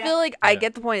I feel like I Yeah.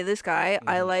 get the point of this guy.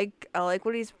 I like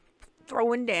what he's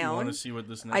throwing You down. want to see what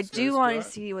this next I do want got? to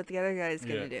see what the other guy's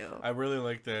gonna do. I really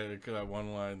like that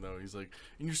one line though. He's like,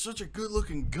 "And you're such a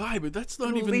good-looking guy, but that's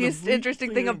not The even least the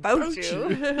interesting thing about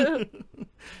you."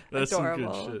 That's some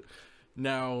Adorable. good shit.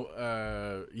 Now,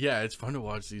 yeah, it's fun to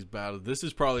watch these battles. This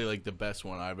is probably like the best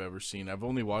one I've ever seen. I've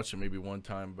only watched it maybe one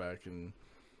time back in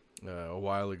a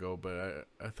while ago, but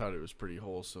I thought it was pretty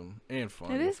wholesome and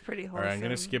fun. It is pretty All wholesome. right, I'm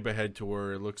gonna skip ahead to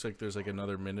where it looks like there's like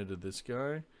another minute of this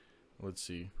guy. Let's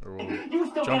see. Or we'll You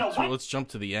still get a let's jump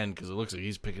to the end because it looks like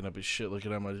he's picking up his shit. Look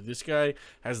at how much this guy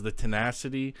has the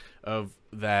tenacity of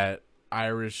that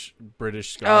Irish,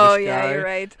 British, Scottish yeah, guy you're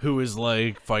right. who is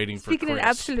like fighting Speaking for in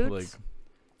Christ. absolutes. Like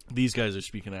these guys are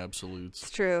speaking absolutes, It's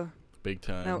true. big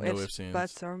time. No No ifs, ifs, ands,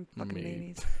 buts, or fucking maybe.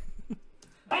 maybes.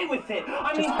 play with it.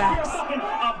 I mean, Just you're facts.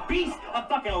 a beast, a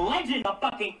fucking legend, a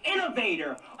fucking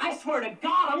innovator. I swear to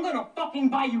God, I'm gonna fucking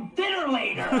buy you dinner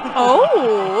later.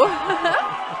 Oh,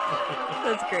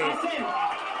 that's great. Listen,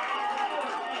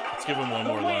 Let's give him one the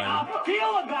more way line. I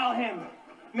feel about him,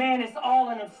 man, it's all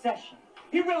an obsession.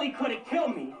 He really could have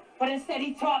killed me, but instead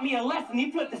he taught me a lesson.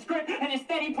 He flipped the script, and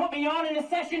instead he put me on in a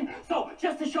session. So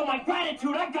just to show my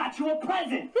gratitude, I got you a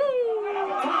present.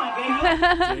 Come on,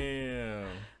 baby. Damn.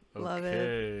 Love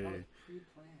okay. it.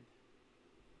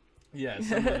 Yeah,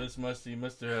 some of this must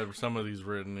have had some of these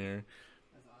written here.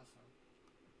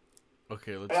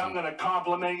 Okay, let's I'm see. gonna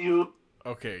compliment you.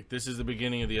 Okay, this is the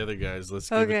beginning of the other guys. Let's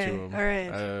give it Okay, to them. all right.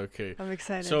 Okay. I'm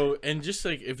excited. So, and just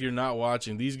like if you're not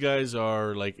watching, these guys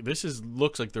are like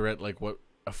looks like they're at like what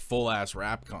a full ass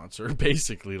rap concert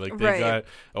basically. Like they Right. got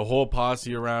a whole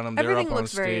posse around them. Everything they're up on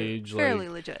looks very stage, fairly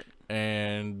like, legit.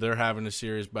 and they're having a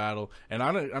serious battle. And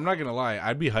I'm not gonna lie,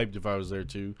 I'd be hyped if I was there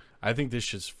too. I think this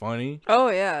shit's funny. Oh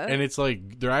yeah. And it's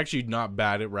like they're actually not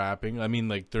bad at rapping. I mean,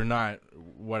 like they're not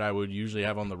what I would usually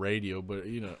have on the radio, but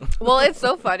you know. Well, it's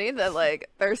so funny that like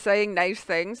they're saying nice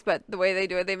things, but the way they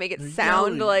do it, they make it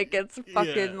sound yelling. like it's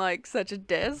fucking Yeah. like such a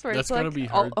diss. Where That's it's gonna like, be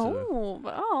hard to-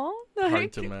 like,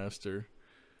 hard to master.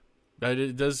 But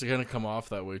it does kind of come off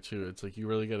that way too. It's like you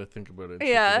really got to think about it. and take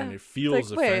it Yeah. in. It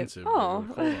feels like, wait, offensive. but oh.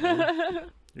 like, hold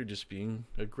on. You're just being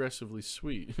aggressively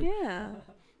sweet. Yeah.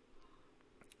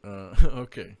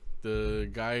 Okay, the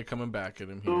guy coming back at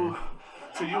him here.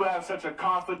 So you have such a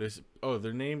confidence.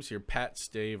 Their names here: Pat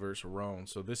Stay versus Roan.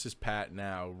 So this is Pat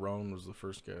now. Roan was the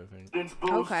first guy, I think. Boost.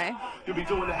 Okay. You'll be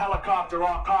doing the helicopter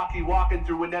all cocky, walking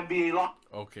through an NBA lock.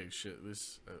 Okay, shit.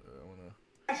 This I wanna.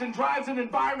 And drives an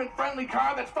environment-friendly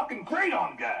car that's fucking great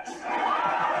on gas.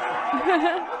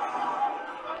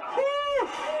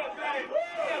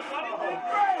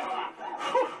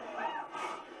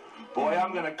 Boy,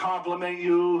 I'm gonna compliment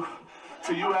you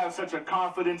till you have such a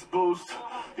confidence boost.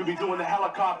 You'll be doing the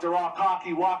helicopter all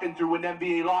cocky, walking through an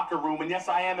NBA locker room. And yes,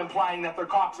 I am implying that their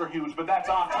cocks are huge, but that's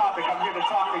off topic. I'm here to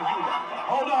talk to you.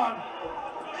 Hold on.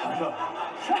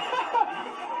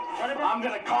 I'm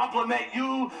gonna compliment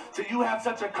you till you have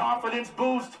such a confidence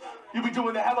boost. You'll be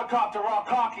doing the helicopter all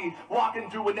cocky, walking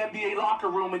through an NBA locker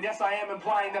room. And yes, I am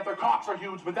implying that their cocks are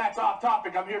huge, but that's off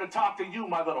topic. I'm here to talk to you,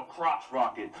 my little crotch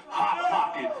rocket, hot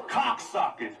pocket, cock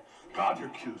socket. God, you're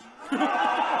cute.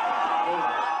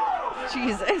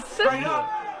 Jesus. Straight up.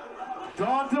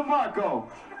 Don DeMarco.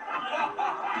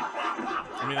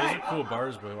 I mean, those are cool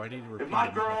bars, but why did you repeat If my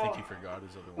them? girl I think you forgot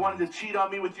his other one. wanted to cheat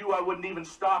on me with you, I wouldn't even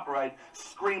stop her. I'd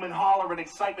scream and holler in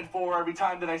excitement for her every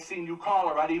time that I seen you call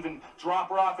her. I'd even drop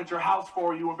her off at your house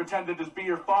for you and pretend to just be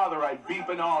your father. I'd beep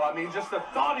and all. I mean, just the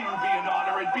thought of you being on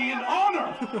her, it'd be an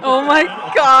honor. Oh my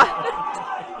god.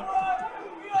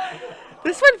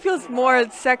 This one feels more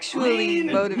sexually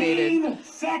motivated. Mean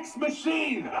sex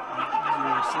machine. You're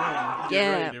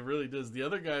Yeah. right, it really does. The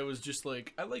other guy was just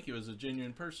like, I like you as a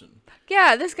genuine person.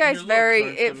 Yeah, this guy's Your very,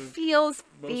 looks aren't it the feels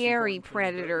most very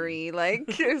important thing about you. predatory. Like,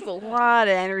 there's a lot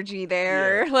of energy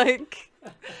there. Like,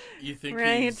 You think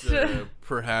Right. he's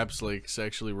perhaps like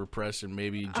sexually repressed and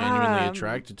maybe genuinely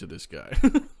attracted to this guy?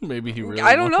 Maybe he really.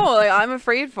 I don't know. Like, I'm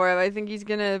afraid for him. I think he's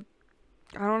gonna,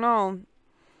 I don't know.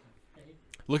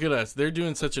 Look at us. They're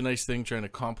doing such a nice thing, trying to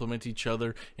compliment each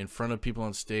other in front of people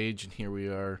on stage, and here we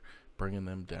are bringing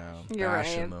them down, You're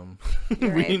bashing right. them.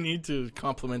 You're We right. need to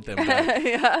compliment them back.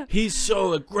 Yeah. He's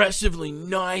so aggressively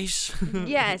nice.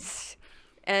 Yes.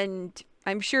 And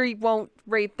I'm sure he won't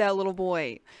rape that little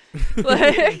boy.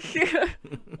 Like,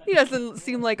 he doesn't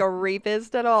seem like a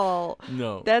rapist at all.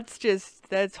 No.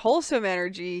 That's wholesome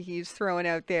energy he's throwing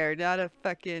out there, not a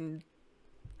fucking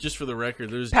Just for the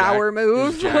record, there's power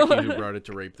move. There's Jackie who brought it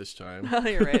to rape this time. Oh,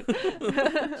 you're right.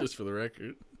 Just for the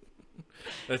record.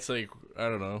 That's like, I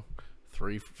don't know,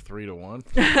 3 to 1.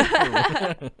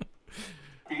 If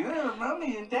you're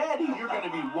mommy and daddy, you're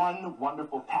gonna be one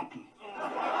wonderful pappy.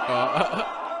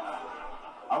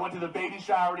 I went to the baby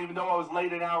shower, and even though I was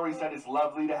late an hour, he said, it's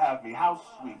lovely to have me. How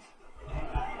sweet.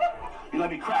 He let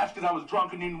me crash because I was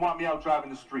drunk and didn't want me out driving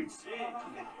the streets.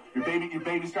 Your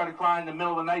baby started crying in the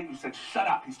middle of the night. You said, shut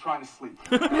up, he's trying to sleep.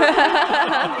 But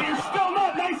you're still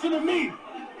not nicer than me.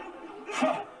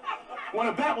 Want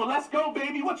to bet? Well, let's go,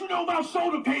 baby. What you know about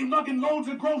shoulder pain, lugging loads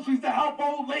of groceries to help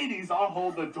old ladies? I'll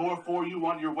hold the door for you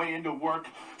on your way into work.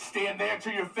 Stand there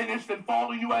till you're finished and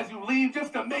follow you as you leave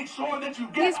just to make sure that you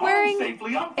get He's home wearing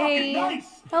safely. I'm fucking a nice.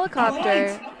 helicopter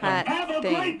Alright? hat Have a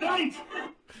thing. great night.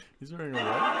 He's wearing a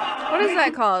what? What is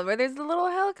that called? Where there's the little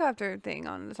helicopter thing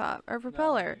on the top, or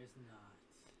propeller?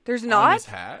 There's On not? his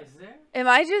hat? Is there? Am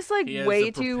I just like He has way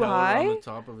the too propeller high? on the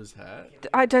top of his hat?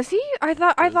 Does he? I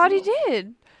thought he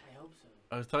did. I hope so.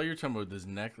 I thought you were talking about his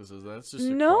necklaces. That's just a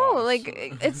No, cross.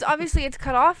 like it's obviously it's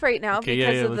cut off right now Okay,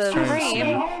 because of let's the try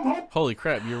and frame. see. Holy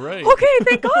crap, you're right. Okay,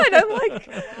 thank God. I'm like,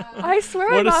 I swear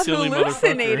What I'm a not silly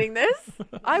hallucinating this.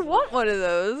 I want one of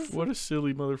those. What a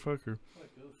silly motherfucker.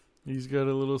 He's got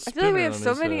a little I spinner feel like we have on so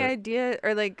his many hat. ideas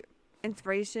or like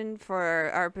inspiration for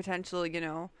our potential,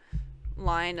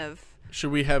 line of.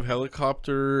 Should we have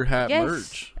helicopter hat Yes,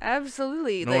 merch?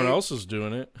 absolutely. No like, one else is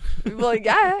doing it. Well,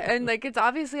 yeah, and like it's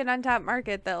obviously an untapped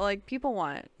market that like people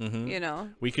want.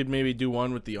 Mhm. We could maybe do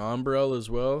one with the umbrella as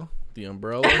well. The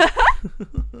umbrella.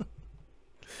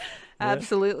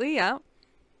 Absolutely, yeah.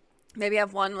 Maybe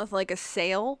have one with like a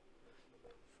sail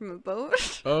from a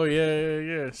boat. Oh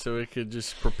yeah. So it could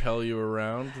just propel you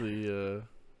around the,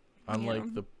 unlike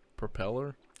Yeah. the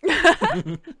propeller.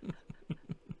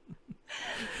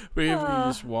 Where you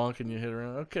just walk and you hit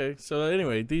around. Okay, so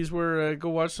anyway, these were go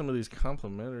watch some of these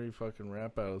complimentary fucking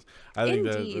rap battles. I think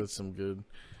Indeed. that's some good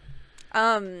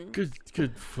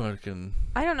fucking.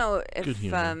 I don't know Good if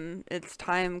humor. it's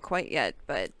time quite yet,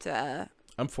 but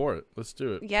I'm for it. Let's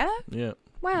do it. yeah. Yeah.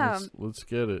 Wow. Let's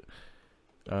get it.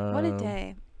 What a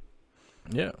day.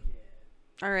 Yeah.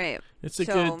 All right. It's a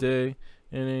So- good day.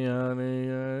 That's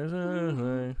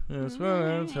what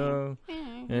I'm told.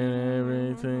 And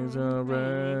everything's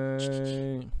alright.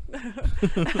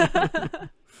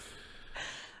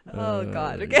 Oh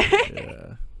God.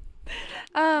 Okay.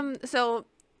 Yeah. So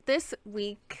this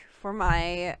week for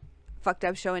my fucked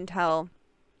up show and tell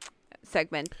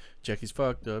segment. Jackie's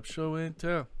fucked up show and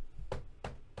tell.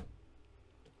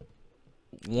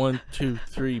 1, 2,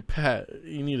 3, pat.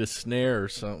 You need a snare or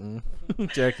something.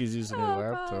 Jackie's using her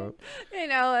laptop.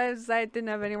 I didn't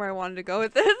have anywhere I wanted to go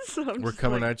with this. So I'm We're just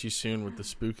coming like, at you soon with the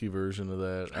spooky version of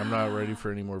that. I'm not ready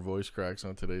for any more voice cracks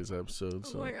on today's episode.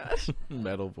 So. Oh my gosh.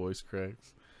 Metal voice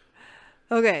cracks.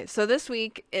 Okay, so this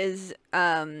week is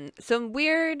some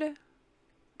weird,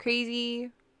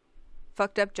 crazy,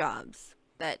 fucked up jobs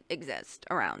that exist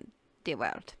around the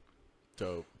world.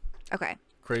 Dope. Okay.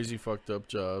 Crazy fucked up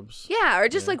jobs. Yeah, or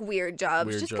just Yeah. like weird jobs.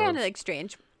 Weird Just kind of jobs. like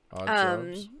strange. Odd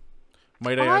jobs.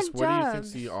 Might I odd ask, what do you think's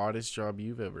jobs. the oddest job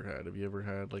you've ever had? Have you ever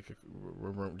had like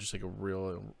just like a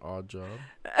real odd job?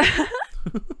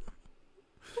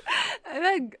 I've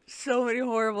had so many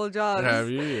horrible jobs. Have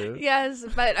you? Yeah. Yes,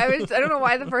 but I don't know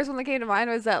why the first one that came to mind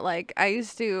was that like I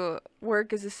used to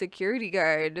work as a security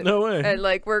guard. No way. And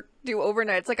like do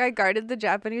overnights. Like I guarded the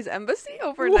Japanese embassy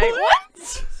overnight.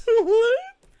 What? What?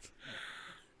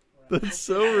 That's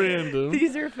so random.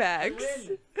 These are facts.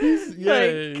 Yeah,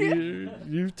 like-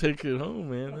 you take it home,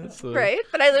 man. That's Right?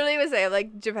 But I literally would say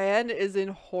like Japan is in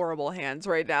horrible hands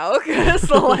right now.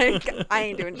 So like I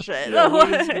ain't doing shit. Yeah,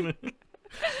 what is gonna-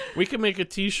 we can make a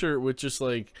T-shirt with just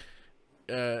like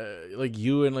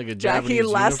you in like a Jackie,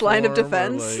 Japanese last line of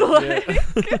uniform, defense, or,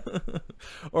 like,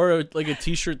 or like a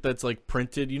T-shirt that's like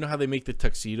printed. You know how they make the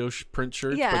tuxedo print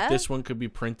shirts? Yeah. But this one could be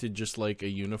printed just like a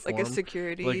uniform, Like a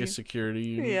security. like a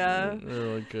security, Yeah.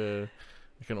 or like an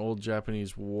old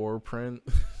Japanese war print.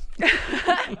 Because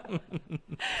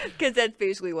that's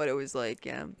basically what it was like,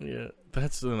 yeah. Yeah,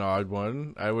 that's an odd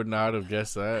one. I would not have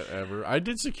guessed that ever. I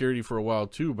did security for a while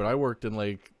too, but I worked in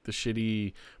like the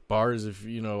shitty bars, if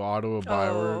you know Ottawa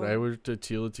Byward. I worked at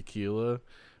Tila Tequila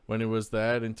when it was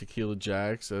that, and Tequila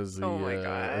Jacks as the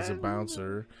as a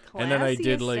bouncer. And then I Classy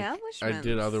did other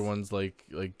establishments. ones like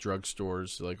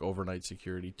drugstores, like overnight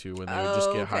security too, when they would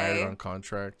just get hired okay. on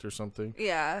contract or something.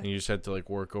 Yeah. And you just had to like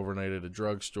work overnight at a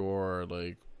drugstore, or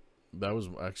like that was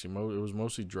actually it was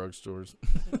mostly drugstores.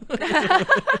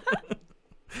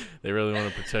 They really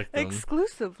want to protect them.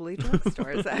 Exclusively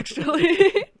drugstores,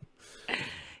 actually.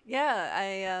 Yeah,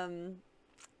 I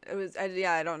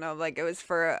don't know, like it was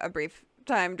for a brief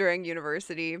time during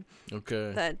university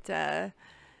Okay. that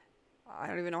I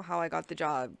don't even know how I got the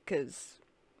job because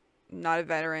not a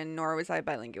veteran, nor was I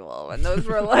bilingual. And those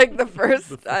were like the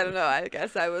first, I don't know, I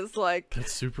guess I was like,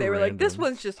 That's super they were like, this random.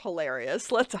 one's just hilarious.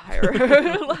 Let's hire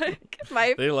her. Like,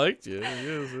 my They liked you.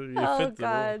 Yeah, so you oh fit the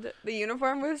role. god, the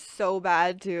uniform was so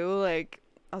bad too. Like,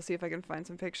 I'll see if I can find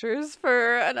some pictures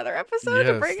for another episode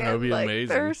to Yes, bring that would in. be Like, amazing.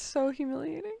 they're so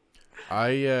humiliating.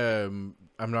 I'm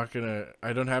not gonna.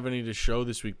 I don't have any to show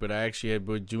this week, but I actually had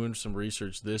been doing some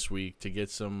research this week to get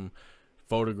some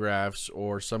photographs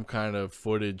or some kind of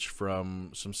footage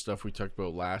from some stuff we talked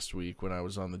about last week when I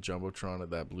was on the jumbotron at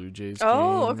that Blue Jays game.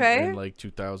 Oh, okay. In like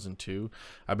 2002.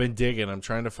 I've been digging. I'm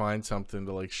trying to find something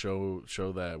to like show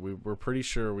that. We're pretty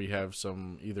sure we have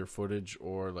some either footage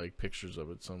or like pictures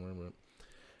of it somewhere. But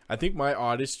I think my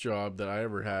oddest job that I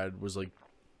ever had was like,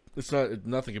 it's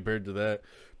nothing compared to that.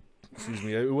 Excuse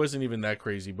me. It wasn't even that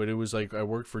crazy, but it was like I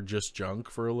worked for Just Junk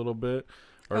for a little bit,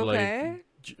 or Okay. like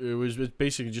it was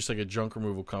basically just like a junk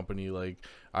removal company. Like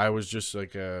I was just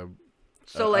like a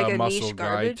muscle niche guy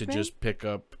garbage to bin? just pick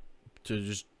up, to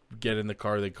just get in the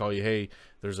car. They call you, hey,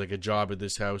 there's like a job at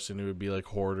this house, and it would be like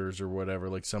hoarders or whatever,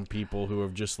 like some people who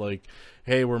have just like,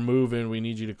 hey, we're moving, we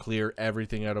need you to clear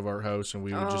everything out of our house, and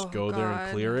we would just go there and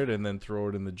God. clear it and then throw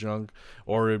it in the junk.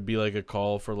 Or it'd be like a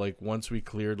call for like once we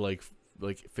cleared like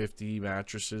 50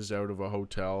 mattresses out of a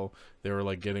hotel, they were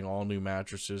like getting all new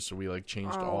mattresses, so we like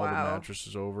changed Oh, all the wow.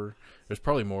 mattresses over. There's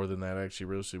probably more than that actually.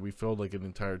 Really, we filled like an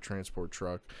entire transport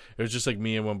truck. It was just like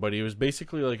me and one buddy. It was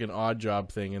basically like an odd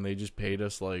job thing, and they just paid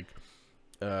us like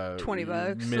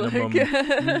 $20 minimum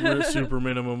like- super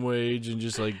minimum wage, and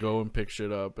just like go and pick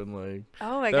shit up, and like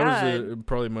Oh my that god. was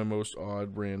probably my most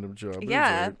odd random job. It was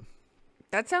Yeah. alright.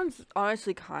 That sounds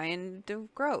honestly kind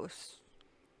of gross.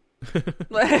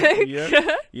 Like,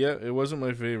 yeah, it wasn't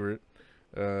my favorite.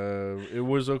 It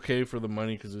was okay for the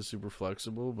money because it's super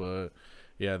flexible, but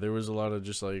yeah, there was a lot of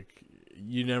just like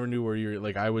you never knew where you're.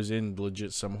 Like I was in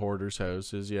legit some hoarders'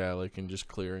 houses, yeah, like and just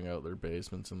clearing out their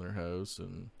basements in their house,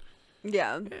 and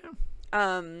yeah.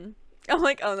 I'm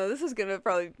like, oh no, this is gonna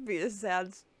probably be a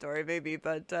sad story maybe,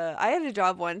 but I had a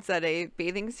job once at a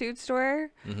bathing suit store,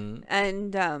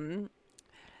 and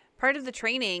part of the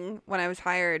training when I was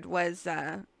hired was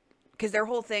because their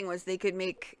whole thing was they could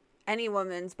make any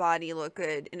woman's body look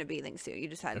good in a bathing suit. You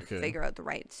just had to figure out the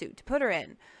right suit to put her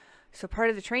in. So part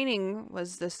of the training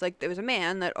was this, like, there was a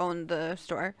man that owned the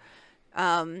store.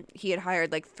 He had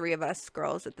hired like 3 of us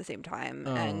girls at the same time,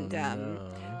 and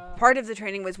part of the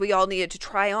training was we all needed to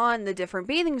try on the different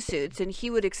bathing suits, and he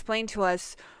would explain to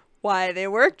us why they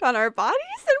worked on our bodies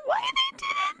and why they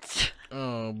didn't.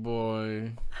 oh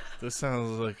boy, This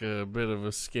sounds like a bit of a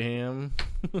scam.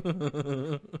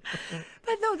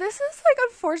 But no, this is like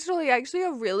unfortunately actually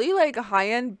a really like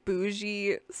high-end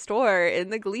bougie store in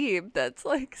the Glebe that's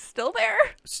like still there.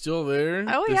 Still there?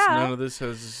 Oh, This- yeah. None of this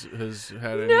has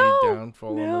had any No,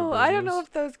 downfall on their no, I don't know business?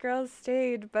 if those girls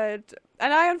stayed, and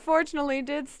I unfortunately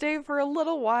did stay for a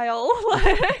little while.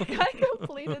 Like I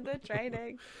completed the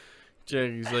training.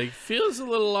 Jackie's like, feels a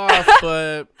little off,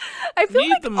 but I feel need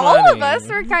like the all of money. us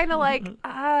were kind of like,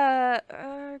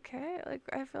 okay, like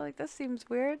I feel like this seems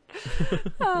weird.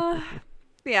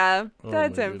 Yeah, Oh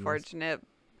that's my goodness. unfortunate.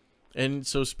 And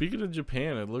so speaking of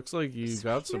Japan, it looks like you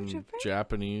got Speaking some of Japan?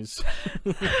 Japanese.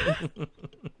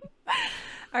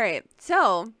 All right,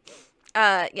 so,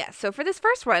 yeah, so for this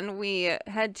first one, we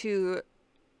head to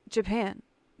Japan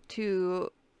to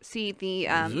see the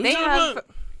they have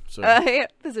So a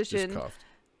just position coughed.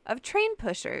 of train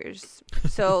pushers.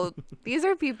 So these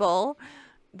are people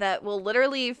that will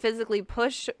literally physically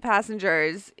push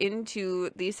passengers into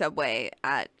the subway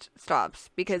at stops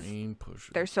because Train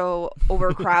pusher. they're so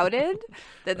overcrowded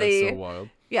that That's they so wild.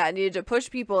 needed to push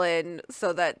people in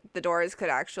so that the doors could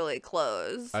actually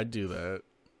close. I'd do that.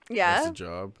 Yeah. That's a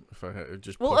job. If I had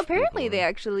just Well, push people apparently they in,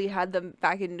 actually had them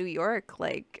back in New York,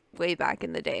 like way back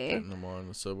in the day. getting them on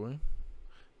the subway.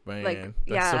 Man, Like, that's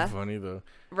yeah. so funny though.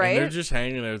 Right? And they're just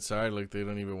hanging outside like they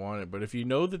don't even want it. But if you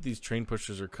know that these train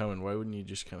pushers are coming, why wouldn't you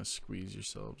just kind of squeeze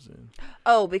yourselves in?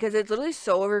 Oh, because it's literally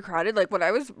so overcrowded. Like when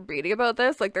I was reading about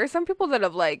this, like there's some people that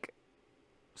have like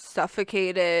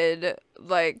suffocated,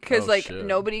 like because Oh, like shit.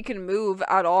 nobody can move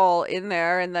at all in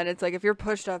there, and then it's like if you're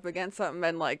pushed up against something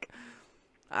and like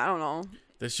I don't know.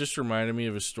 This just reminded me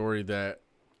of a story that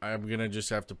I'm going to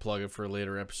just have to plug it for a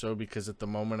later episode because at the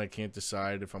moment I can't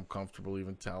decide if I'm comfortable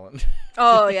even telling.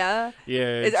 Oh yeah.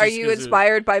 Yeah. Are you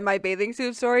inspired by my bathing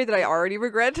suit story that I already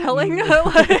regret telling?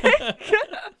 Like,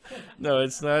 No,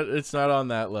 it's not. It's not on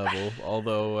that level.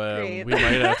 Although Great.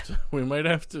 we might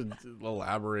have to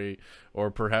elaborate, or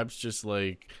perhaps just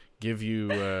like give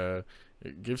you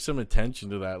give some attention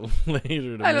to that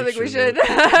later. To I don't make think we sure should.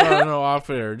 that- no, off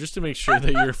air, just to make sure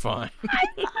that you're fine.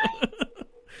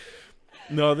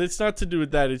 No, it's not to do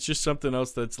with that. It's just something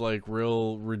else that's like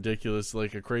real ridiculous,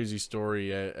 like a crazy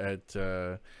story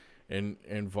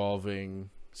involving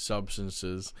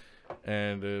substances,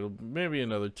 and it'll maybe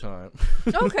another time.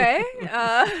 Okay.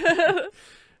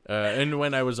 And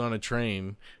when I was on a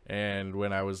train, and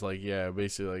when I was like, yeah,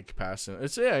 basically like passing.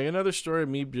 It's another story of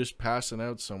me just passing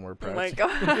out somewhere. Oh my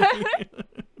Practically.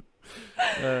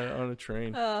 god. On a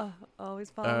train. Oh, always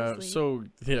fall asleep. So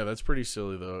yeah, that's pretty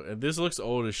silly though. And this looks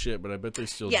old as shit, but I bet they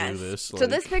still do this. So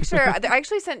this like- picture, I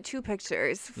actually sent two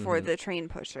pictures for Mhm. the train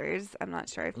pushers. I'm not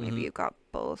sure if maybe Mhm. you got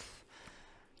both.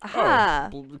 Aha.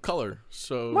 Color.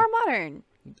 So More modern.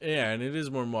 yeah, and it is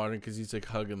more modern because he's like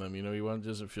hugging them. You know,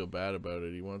 doesn't feel bad about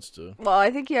it. He wants to. Well,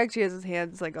 I think he actually has his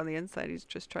hands like on the inside. He's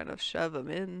just trying to shove them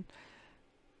in.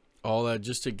 All that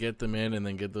just to get them in and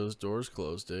then get those doors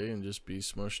closed, and just be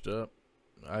smushed up.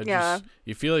 Yeah.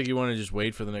 You feel like you want to just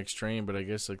wait for the next train, but I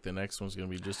guess like the next one's gonna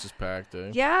be just as packed,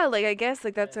 Yeah, like I guess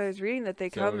like that's what I was reading that they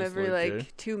Is that come what it's every like,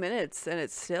 like 2 minutes and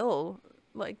it's still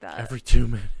like that. Every 2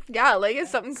 minutes. Yeah, like it's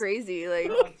something crazy.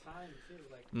 Like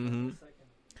Mm-hmm.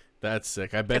 That's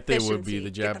sick. I bet they would be Efficiency.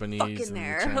 the Get the fuck Japanese in and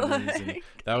there. the Chinese. And Like-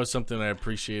 that was something I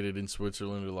appreciated in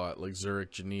Switzerland a lot, like Zurich,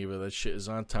 Geneva. That shit is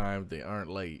on time. They aren't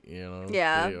late. You know.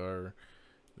 Yeah.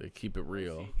 They keep it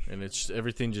real, and it's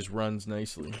everything just runs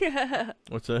nicely. Yeah.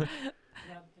 What's that?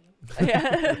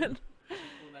 Yeah.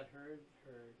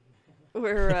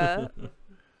 We're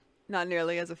not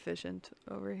nearly as efficient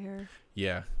over here.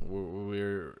 Yeah,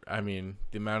 I mean,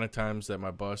 the amount of times that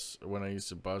my bus, when I used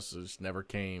to bus, just never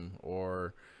came,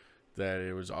 or that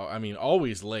it was,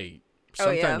 always late. Oh,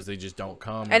 yeah. Sometimes they just don't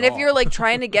come. And at if you're all. like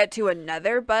trying to get to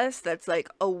another bus that's like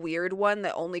a weird one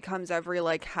that only comes every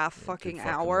like half fucking fucking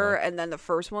hour, luck. and then the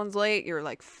first one's late, you're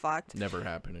like fucked. Never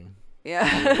happening.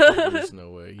 Yeah. There's no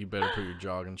way. You better put your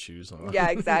jogging shoes on. Yeah,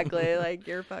 exactly. Like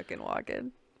you're fucking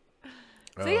walking.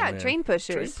 So Oh, yeah, man. train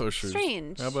pushers. Train pushers.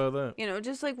 Strange. How about that? You know,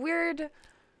 just like weird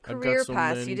I've got career so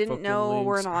paths many you didn't fucking know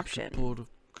were links. an I could option. pull the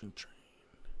fucking train.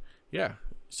 Yeah.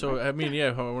 So I mean,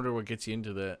 yeah. I wonder what gets you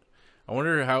into that. I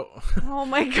wonder how. Oh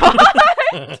my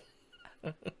god.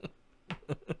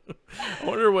 I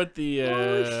wonder what the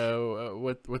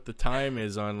what the time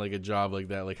is on like a job like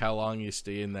that. Like how long you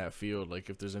stay in that field. Like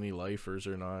if there's any lifers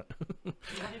or not.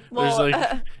 Well, There's like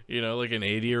like an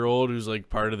 80-year-old who's like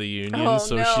part of the union, Oh,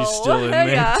 so no. she's still in there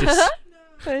Yeah. just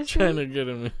Pushing. trying to get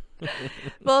him.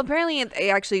 Well, apparently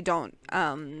they actually don't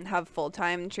have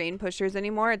full-time train pushers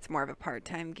anymore. It's more of a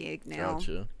part-time gig now.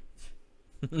 Gotcha.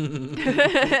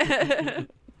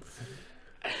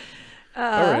 All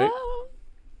right.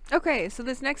 Okay, so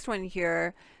this next one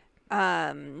here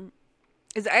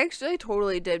is I actually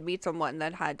totally did meet someone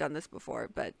that had done this before,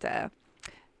 but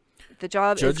the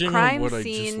job Judging is on crime what I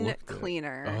just scene looked at.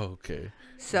 cleaner. Oh, okay.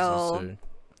 So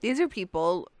these are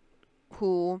people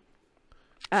who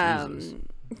Jesus.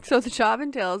 so the job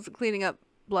entails cleaning up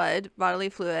blood, bodily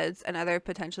fluids, and other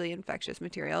potentially infectious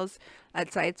materials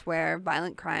at sites where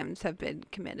violent crimes have been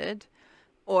committed,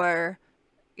 or,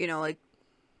 you know, like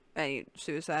any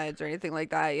suicides or anything like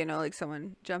that, you know, like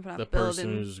someone jumping off The a building.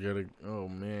 person who's got to. Oh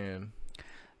man.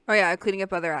 Oh yeah, cleaning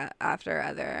up after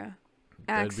other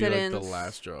That'd be accidents. like the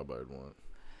last job I'd want.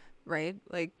 Right?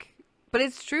 Like, but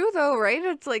it's true though, right?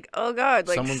 It's like, oh god,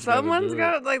 like Someone's gotta someone's do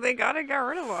got like they gotta get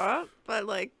rid of it, but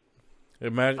like.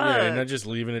 Imagine, Fuck. not just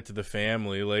leaving it to the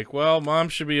family. Like, well, mom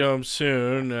should be home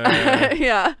soon.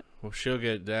 Yeah. Well, she'll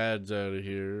get dad's out of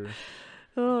here.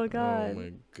 Oh god. Oh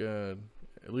my god.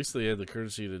 At least they had the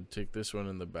courtesy to take this one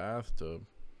in the bathtub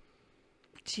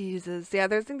Jesus. Yeah,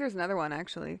 I think there's another one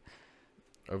actually.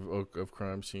 of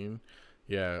crime scene.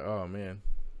 Yeah. Oh man.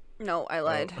 No, I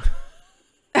lied.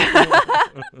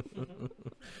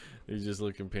 He's just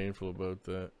looking painful about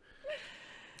that.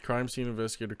 Crime scene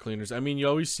investigator cleaners. I mean, you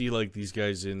always see like these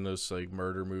guys in those like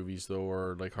murder movies though,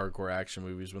 or like hardcore action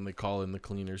movies when they call in the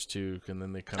cleaners too, and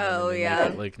then they come in and they make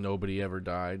it like nobody ever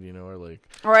died, you know, or like.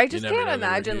 Or I just never can't know they were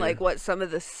imagine here. like what some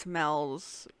of the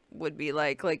smells would be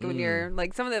like when you're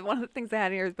like one of the things I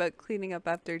had here is about cleaning up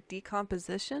after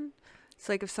decomposition. It's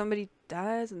like if somebody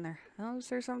dies in their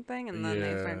house or something, and then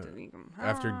they start to decompose.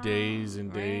 After days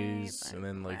and days, right, and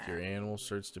then like your animal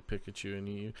starts to pick at you and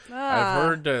eat you. Ah. I've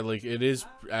heard that like it is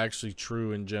actually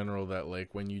true in general that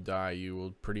like when you die, you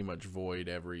will pretty much void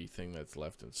everything that's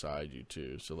left inside you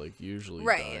too. So like usually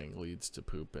Right. dying leads to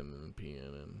pooping and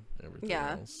peeing and everything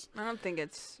Yeah, else. I don't think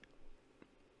it's.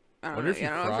 I I don't wonder know. if you I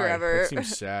don't know cry. if you're ever. That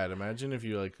seems sad. Imagine if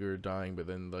you like you were dying, but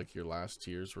then like your last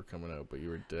tears were coming out, but you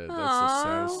were dead. That's the Aw.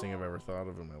 saddest thing I've ever thought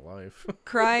of in my life.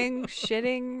 Crying,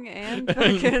 shitting, and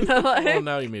fucking like. Well,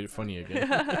 now you made it funny again.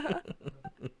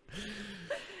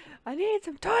 I need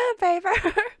some toilet paper.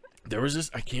 There was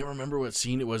this, I can't remember what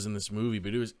scene it was in this movie,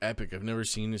 but it was epic. I've never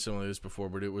seen something like this before,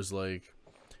 but it was like,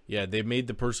 yeah, they made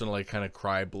the person like kind of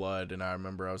cry blood, and I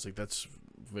remember I was like, that's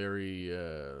very,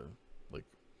 like,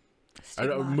 I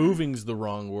don't, moving's the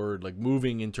wrong word, like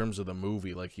moving in terms of the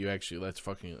movie, like you actually, that's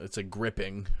fucking, it's like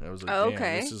gripping. I was like, Oh, damn,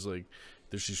 okay. this is like,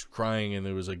 she's crying, and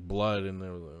there was like blood, and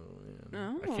there was, oh,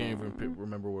 man. I can't even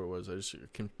remember what it was. I just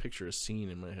can picture a scene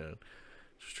in my head.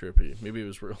 It's trippy. Maybe it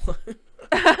was real life.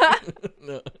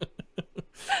 No.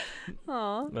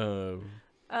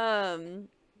 Aw.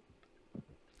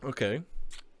 Okay.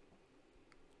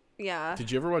 Yeah. Did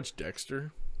you ever watch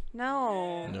Dexter?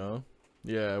 No. No.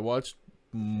 Yeah, I watched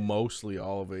mostly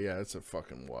all of it. Yeah, it's a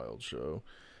fucking wild show.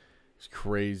 He's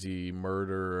crazy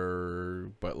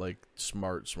murderer, but like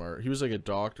smart. He was like a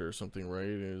doctor or something, right?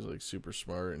 And he was like super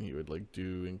smart, and he would like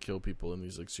do and kill people in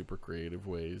these like super creative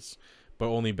ways, but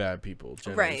only bad people,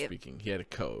 generally speaking. He had a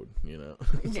code, you know.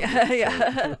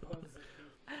 Yeah.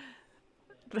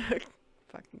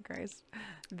 Fucking Christ.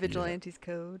 Vigilante's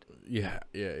code. Yeah.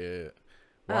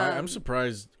 Well, I'm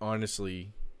surprised,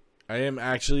 honestly. I am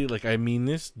actually, like, I mean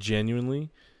this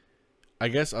genuinely. I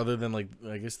guess other than, like,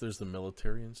 I guess there's the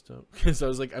military and stuff. Because I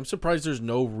was like, I'm surprised there's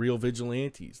no real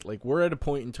vigilantes. Like, we're at a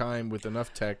point in time with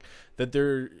enough tech that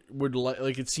there would,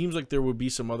 like, it seems like there would be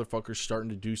some motherfuckers starting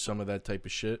to do some of that type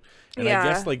of shit. And I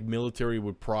guess, like, military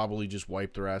would probably just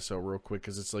wipe their ass out real quick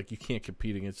because it's like, you can't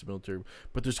compete against the military.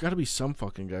 But there's got to be some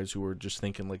fucking guys who are just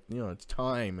thinking, like, you know, it's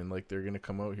time. And, like, they're going to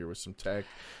come out here with some tech.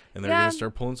 And they're going to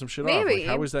start pulling some shit off. Like,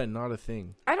 how is that not a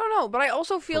thing? I don't know, but I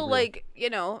also feel like, you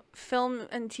know, film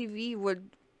and TV would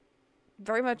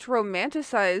very much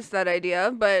romanticize that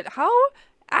idea, but how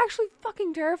actually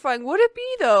fucking terrifying would it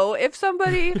be, though, if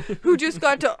somebody who just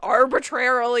got to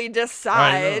arbitrarily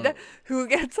decide who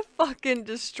gets fucking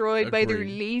destroyed by their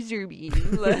laser beam?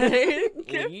 Like,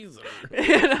 laser.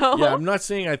 You know? Yeah, I'm not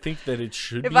saying I think that it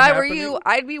should if be I were happening. you,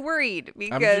 I'd be worried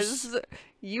because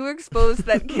you exposed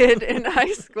that kid in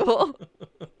high school.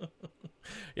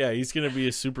 Yeah, he's gonna be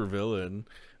a super villain,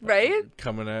 right?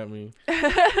 Coming at me.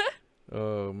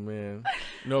 Oh man,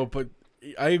 no, but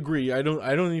I agree. I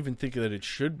don't even think that it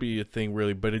should be a thing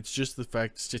really, but it's just the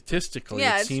fact statistically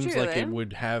it seems like it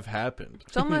would have happened.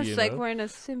 It's almost you like know? we're in a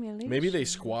simulation. Maybe they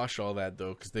squash all that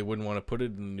though, because they wouldn't want to put it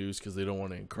in the news because they don't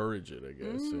want to encourage it. I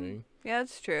guess. Yeah,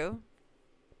 that's true.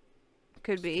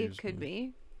 Could be. Excuse Could me.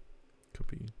 be. Could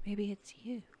be. Maybe it's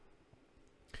you.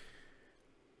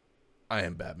 I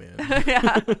am Batman.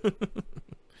 Yeah.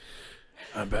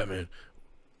 I'm Batman.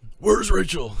 Where's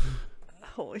Rachel?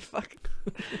 Holy fuck.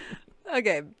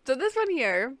 Okay, so this one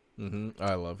here.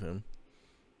 I love him.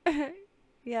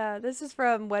 Yeah, this is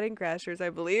from Wedding Crashers, I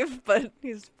believe, but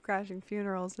he's crashing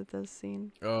funerals at this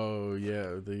scene. Oh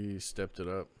yeah, they stepped it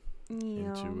up Yeah.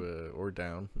 into or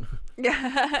down.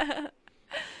 Yeah.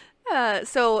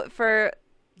 So for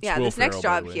It's Will this next Ferrell, by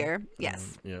job the way. here,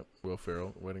 yes. Yeah, Will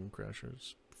Ferrell, Wedding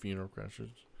Crashers, Funeral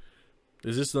Crashers.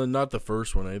 Is this not the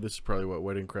first one? This is probably what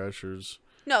Wedding Crashers.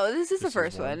 No, this is the This is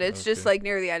first one, one. It's just okay. like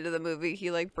near the end of the movie, he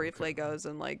like briefly goes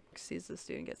and like sees the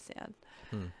student get sad.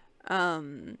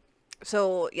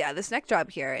 So yeah, this next job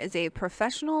here is a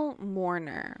professional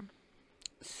mourner.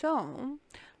 So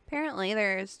apparently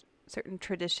there's certain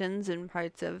traditions in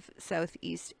parts of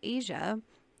Southeast Asia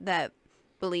that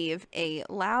believe a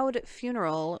loud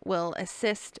funeral will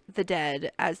assist the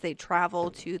dead as they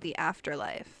travel to the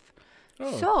afterlife.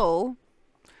 Oh. So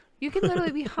you can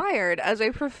literally be hired as a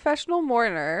professional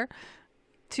mourner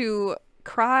to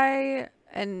cry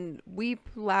and weep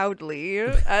loudly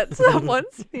at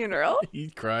someone's funeral. He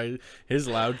cried. His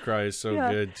loud cry is so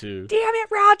Yeah. good too. Damn it,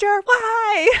 Roger!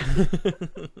 Why?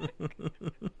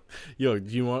 Yo,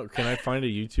 do you want? Can I find a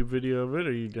YouTube video of it?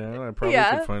 Are you down? I probably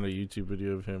Yeah. could find a YouTube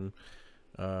video of him.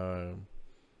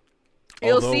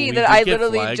 You'll although see we that did I get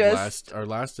literally flagged just. our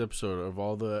last episode of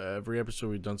every episode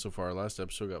we've done so far. Our last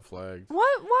episode got flagged.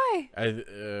 What? Why?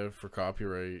 For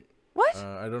copyright. What?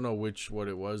 I don't know what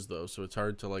it was though, so it's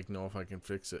hard to know if I can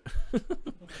fix it.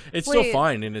 It's Wait, still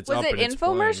fine and it's Was up it and it's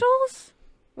playing. infomercials?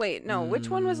 Wait, no. Which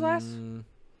one was last?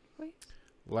 Wait.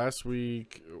 Last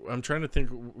week, I'm trying to think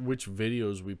which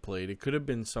videos we played. It could have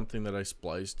been something that I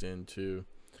spliced into.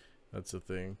 That's the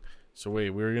thing. So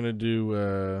wait, we're gonna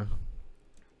do.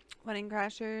 Wedding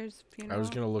Crashers funeral. I was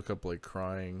gonna look up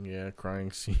crying. Yeah,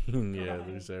 crying scene. Yeah,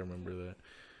 I remember that.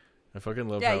 I fucking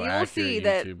love how you will accurate see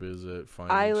that YouTube is at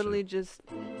finding I shit. literally just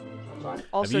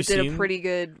also you did a seen- pretty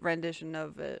good rendition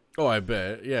of it. Oh, I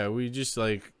bet. Yeah, we just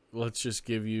let's just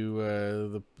give you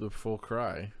the full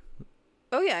cry.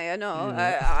 Oh yeah, no,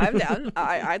 I'm down.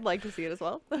 I'd like to see it as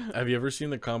well. Have you ever seen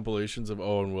the compilations of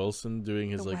Owen Wilson doing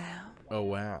his Wow. oh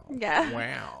wow, Yeah.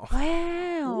 wow,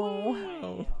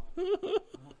 Wow.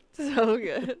 So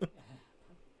good.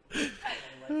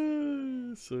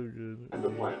 so good. And a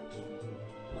plant.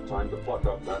 A time to pluck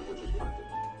up that which is planted.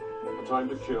 A time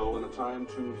to kill and a time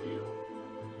to heal.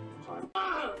 A time,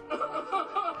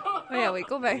 Oh yeah, wait,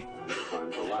 go back. and a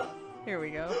time to laugh. Here we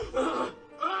go. A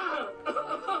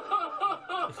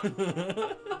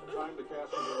time to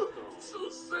cast a stone. So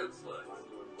senseless. A time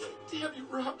to embrace. Damn you,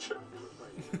 Roger.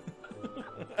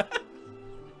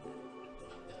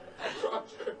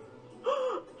 Roger.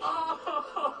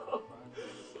 Oh!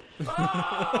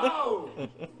 Oh!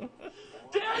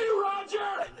 Damn you, Roger!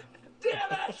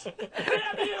 Damn it!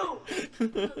 Damn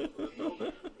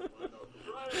you!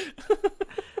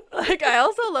 Like, I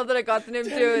also love that I got the name too.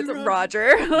 It's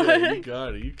Roger. Yeah, you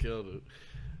got it. You killed it.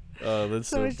 That's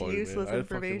so so much funny, useless man. I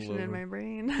fucking information love in him. my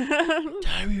brain.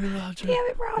 Damn you, Roger. Damn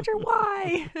it, Roger!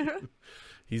 Why?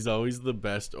 He's always the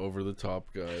best over the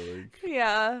top guy. Like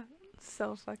Yeah,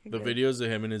 so fucking the good. videos of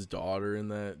him and his daughter in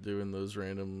that doing those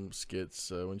random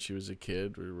skits when she was a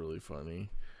kid were really funny.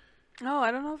 Oh,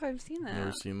 I don't know if I've seen that.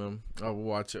 Never seen them. I'll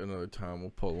watch it another time. We'll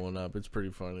pull one up. It's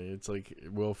pretty funny. It's like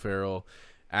Will Ferrell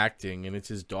acting, and it's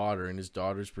his daughter, and his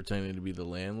daughter's pretending to be the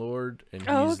landlord, and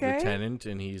he's the tenant,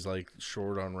 and he's like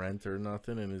short on rent or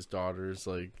nothing, and his daughter's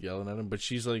like yelling at him, but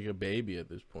she's like a baby at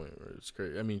this point. It's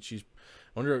great. I mean, she's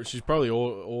probably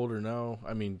older now.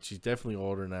 I mean, she's definitely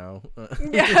older now.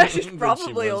 Yeah, she's than she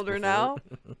probably was older before.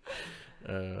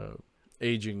 now.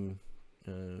 Aging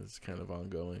is kind of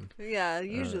ongoing. Yeah,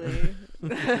 usually.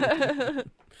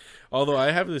 Although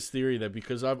I have this theory that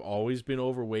because I've always been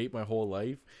overweight my whole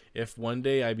life, if one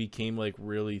day I became like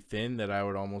really thin, that I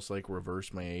would almost like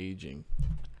reverse my aging.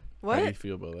 What? How do you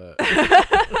feel about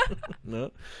that?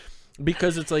 No,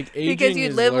 because it's like aging. Because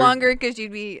you'd is live longer because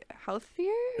you'd be healthier?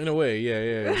 In a way, yeah,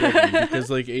 exactly. Because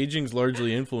like aging's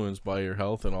largely influenced by your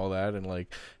health and all that, and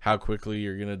like how quickly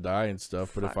you're gonna die and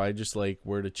stuff. But if I just like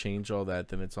were to change all that,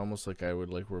 then it's almost like I would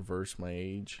like reverse my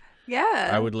age. Yeah.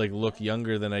 I would like look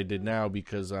younger than I did now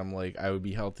because I'm like I would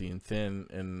be healthy and thin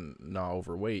and not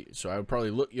overweight. So I would probably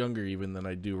look younger even than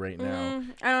I do right now.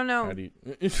 I don't know. How do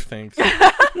you... Thanks.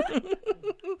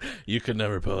 You could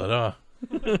never pull it off.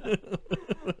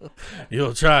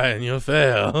 You'll try and you'll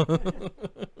fail.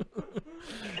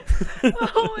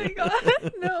 Oh my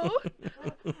god, no.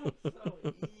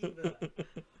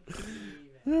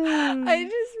 I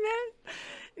just meant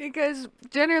because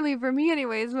generally for me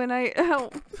anyways when I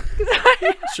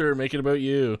Sure, make it about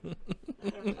you.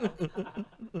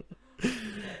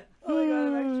 Oh my god,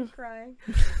 I'm actually crying.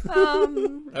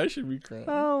 I should be crying.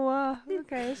 Oh,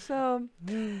 Okay, so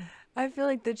I feel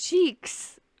like the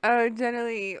cheeks are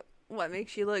generally what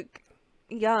makes you look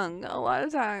young a lot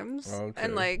of times. Okay.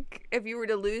 And like if you were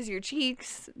to lose your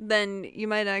cheeks, then you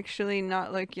might actually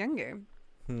not look younger.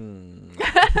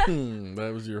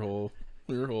 That was your whole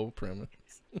premise.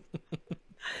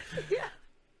 Yeah.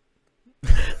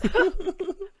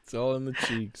 It's all in the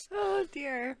cheeks. Oh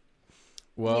dear.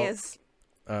 Well, Yes.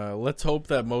 let's hope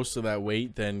that most of that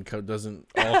weight then doesn't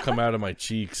all come out of my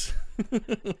cheeks.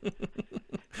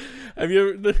 Have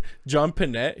you ever John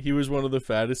Panette? He was one of the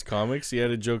fattest comics. He had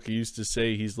a joke he used to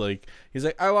say. He's like,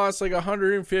 I lost like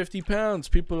 150 pounds.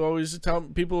 People always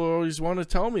want to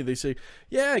tell me. They say,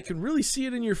 yeah, I can really see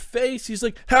it in your face. He's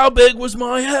like, how big was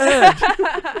my head?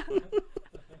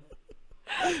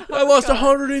 I lost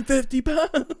 150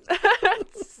 pounds.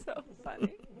 That's so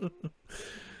funny.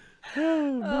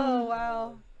 Oh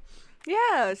wow.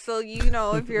 Yeah, so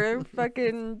if you're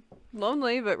fucking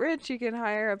lonely but rich, you can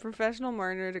hire a professional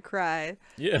mourner to cry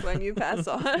when you pass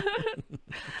on.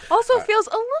 Also feels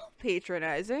a little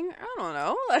patronizing. I don't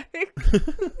know. Like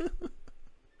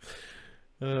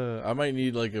I might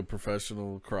need like a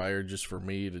professional crier just for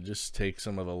me to just take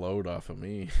some of the load off of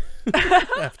me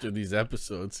after these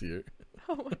episodes here.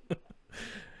 Oh my.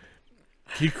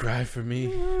 Can you cry for me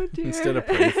dear. instead of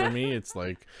pray for me? It's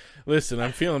like, listen,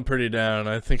 I'm feeling pretty down.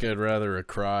 I think I'd rather a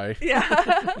cry.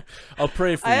 Yeah. I'll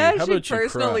pray for I you. How actually about you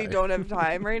personally cry? don't have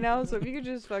time right now, so if you could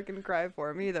just fucking cry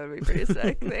for me, that would be pretty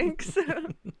sick. Thanks.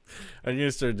 I'm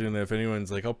gonna start doing that. If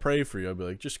anyone's like, I'll pray for you, I'll be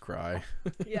like, just cry.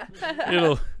 Yeah.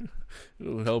 it'll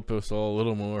help us all a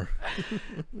little more.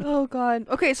 Oh god.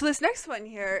 Okay, so this next one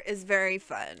here is very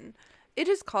fun. It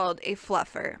is called a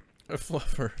fluffer. A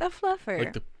fluffer. A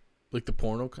fluffer. Like the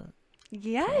porno kind.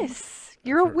 Yes,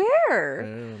 you're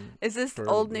aware. Is this heard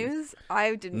old of this. news?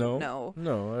 I didn't know.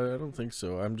 No, I don't think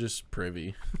so. I'm just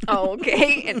privy. Oh,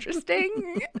 okay,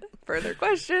 interesting. Further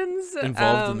questions?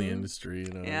 Involved in the industry,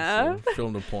 Yeah. So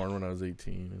filmed a porn when I was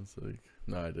 18. It's like,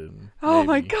 no, I didn't. Oh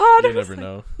my Maybe. god! You never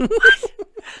know. What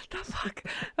the fuck?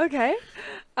 Okay.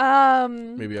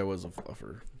 Maybe I was a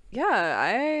fluffer.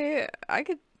 Yeah, I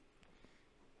could.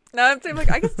 No, I'm saying like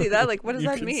I can see that. Like, what does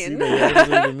that mean? What does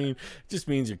that even mean? It just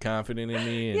means you're confident in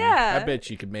me. And Yeah. I bet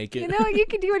you could make it. You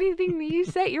can do anything you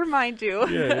set your mind to.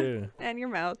 Yeah. And your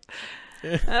mouth.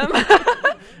 Is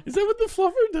that what the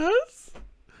fluffer does?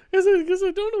 Because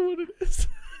I don't know what it is.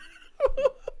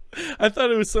 I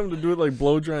thought it was something to do with like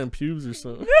blow drying pubes or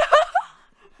something.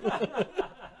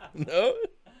 No?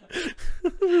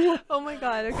 Oh my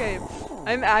god, okay.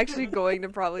 I'm actually going to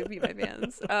probably pee my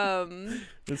pants.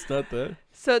 It's not that.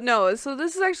 So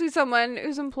this is actually someone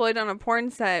who's employed on a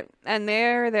porn set, and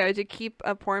they're there to keep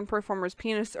a porn performer's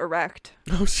penis erect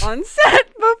on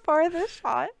set before the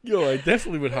shot. Yo, I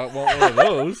definitely would want one of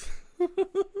those.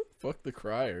 Fuck the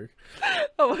crier.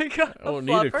 Oh my god. I don't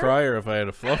need a crier if I had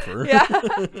a fluffer. Yeah.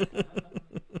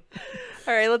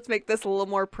 All right, let's make this a little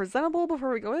more presentable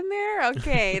before we go in there.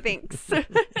 Okay, thanks.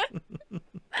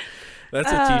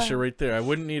 That's a t-shirt right there. I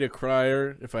wouldn't need a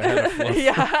crier if I had a fluffer.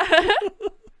 Yeah.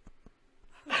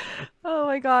 Oh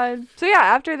my god. So yeah,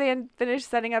 after they finish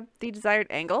setting up the desired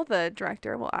angle, the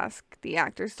director will ask the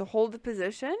actors to hold the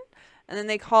position, and then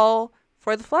they call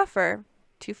for the fluffer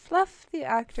to fluff the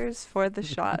actors for the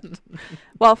shot.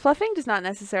 While fluffing does not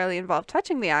necessarily involve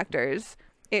touching the actors,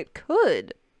 it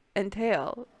could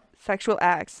entail sexual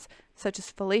acts such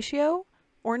as fellatio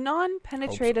or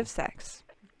non-penetrative sex.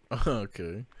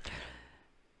 Okay.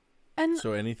 And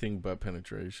so anything but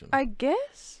penetration. I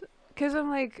guess, because I'm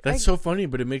like... That's so funny,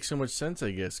 but it makes so much sense, I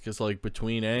guess, because like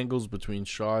between angles, between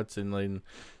shots, and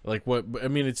like what... I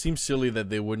mean, it seems silly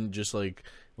that they wouldn't just like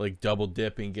double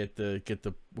dip and get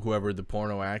the whoever the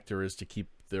porno actor is to keep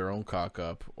their own cock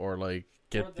up, or like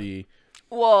get the...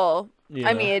 Well,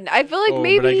 I mean, I feel like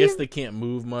maybe... But I guess they can't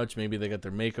move much. Maybe they got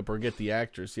their makeup, or get the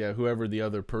actress. Yeah, whoever the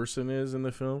other person is in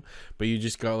the film. But you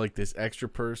just got like this extra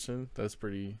person. That's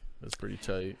pretty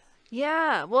tight.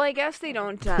 Yeah, well, I guess they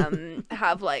don't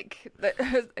have like...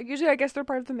 usually, I guess they're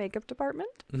part of the makeup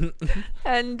department.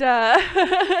 And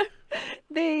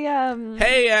they...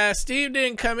 Hey, Steve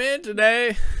didn't come in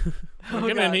today. We're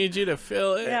going to need you to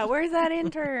fill it. Yeah, where's that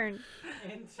intern?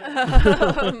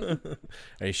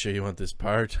 Are you sure you want this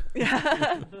part?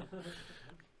 Yeah.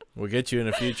 We'll get you in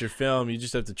a future film. You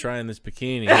just have to try on this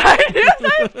bikini. I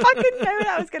fucking knew it.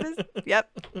 I was gonna.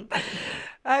 Yep.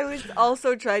 I was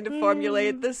also trying to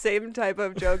formulate the same type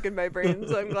of joke in my brain,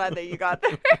 so I'm glad that you got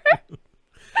there.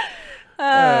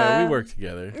 We work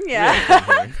together.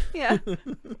 Yeah. Yeah.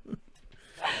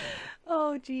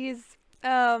 Oh geez.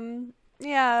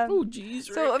 Yeah. Oh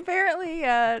geez. So apparently,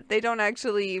 they don't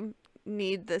actually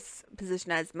need this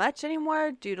position as much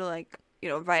anymore due to like you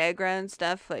know, Viagra and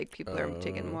stuff. Like people are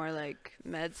taking more like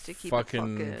meds to keep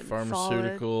fucking it fucking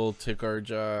pharmaceutical took our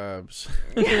jobs.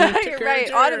 Solid. Yeah, you're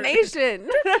right. Automation.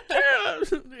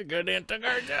 They got in, took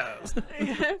our jobs.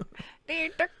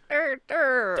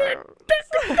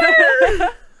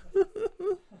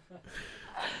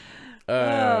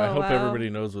 I hope everybody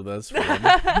knows what that's from.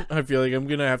 I feel like I'm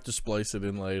gonna have to splice it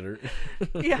in later.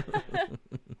 Yeah.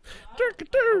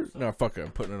 No, fuck it.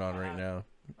 I'm putting it on right now.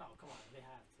 Oh, come on.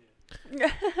 They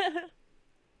have to.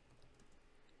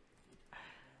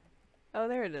 Oh,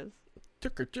 there it is.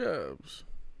 Took our jobs.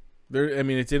 There. I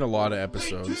mean, it's in a lot of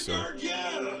episodes. So. They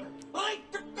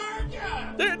took our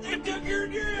job. They took your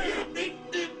job. They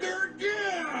took your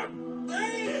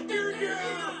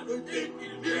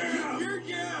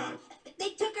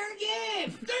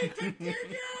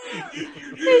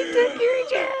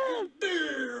job.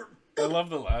 I love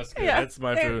the last guy. Yeah. That's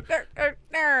my favorite.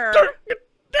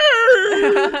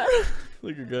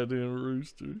 Like a goddamn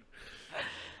rooster.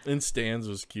 And Stan's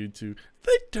was cute too.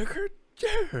 They took her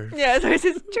gerbs. Yeah, there's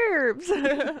his gerbs.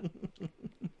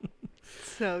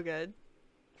 So good.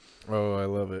 Oh, I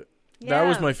love it. That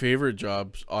was Yeah. my favorite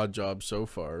odd job so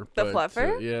far. The but,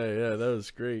 fluffer? yeah, that was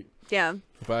great. Yeah.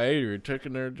 Fighter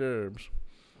taking their gerbs.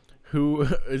 Who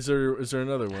is there? Is there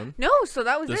another one? No, so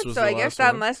that was This it. was So the I guess last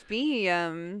that one? must be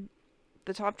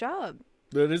the top job.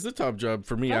 That is the top job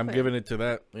for me. I'm Fluffer. giving it to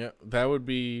that. Yeah, that would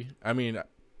be. I mean,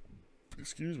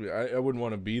 excuse me. I wouldn't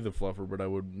want to be the fluffer, but I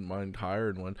wouldn't mind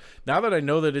hiring one. Now that I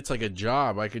know that it's like a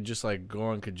job, I could just like go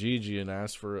on Kijiji and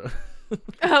ask for a.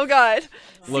 Oh God,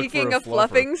 Look seeking for a a fluffer.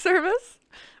 fluffing service,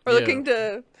 or Yeah. looking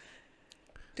to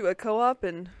do a co-op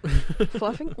and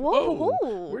fluffing. Whoa,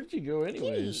 Whoa, where'd you go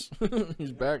anyways?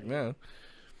 He's back now.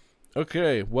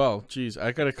 Okay, well, geez,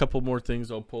 I got a couple more things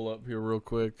I'll pull up here real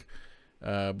quick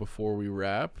before we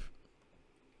wrap.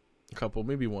 A couple,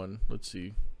 maybe one. Let's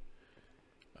see.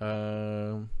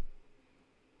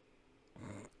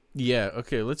 Yeah,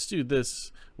 okay, let's do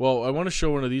this. Well, I want to show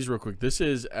one of these real quick. This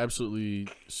is absolutely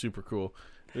super cool.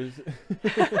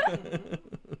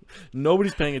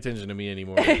 Nobody's paying attention to me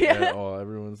anymore at all.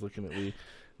 Everyone's looking at Lee.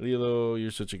 Lilo,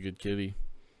 you're such a good kitty.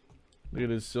 Look at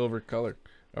his silver color.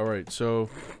 All right, so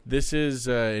this is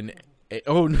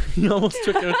oh, he almost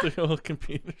took out the whole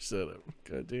computer setup.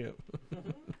 God damn.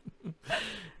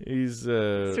 He's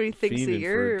so he thinks fiending of for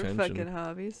your attention. fucking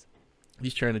hobbies.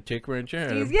 He's trying to take my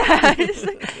job. He's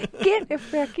like, get a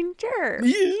fucking jerk. He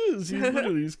is.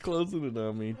 He's closing it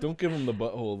on me. Don't give him the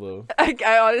butthole though.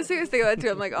 I honestly was thinking that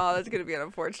too. I'm like, oh, that's gonna be an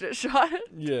unfortunate shot.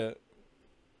 Yeah.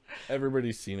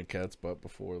 Everybody's seen a cat's butt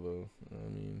before though. I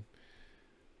mean,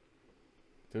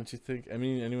 don't you think? I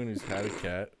mean, anyone who's had a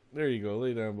cat. There you go.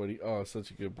 Lay down, buddy. Oh,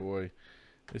 such a good boy.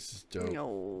 This is dope.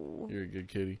 No. You're a good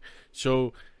kitty.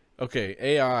 So, okay,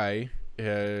 AI,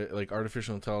 like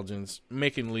artificial intelligence,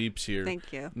 making leaps here.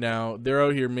 Thank you. Now, they're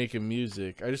out here making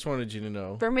music. I just wanted you to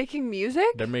know. They're making music?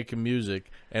 They're making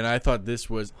music, and I thought this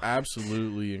was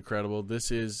absolutely incredible. This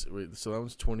is, wait, so that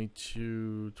one's 20.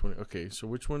 Okay, so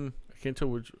which one? I can't tell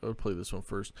which. I'll play this one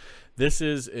first. This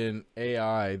is an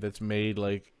AI that's made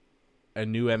like a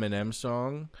new Eminem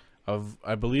song of,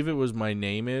 I believe it was My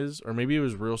Name Is, or maybe it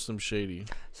was Real Slim Shady.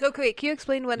 So, wait, can you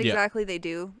explain what Yeah. exactly they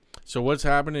do? So what's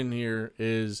happening here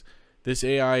is this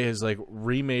AI has like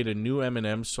remade a new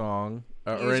Eminem song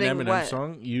or an Using Eminem what?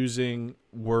 song using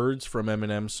words from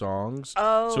Eminem songs.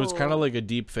 Oh. So it's kind of like a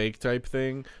deep fake type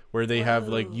thing where they have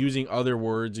like using other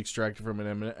words extracted from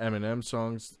an Eminem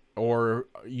songs or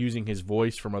using his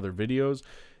voice from other videos.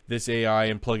 This AI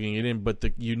and plugging it in, but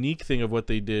the unique thing of what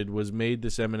they did was made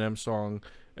this Eminem song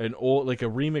an old, like a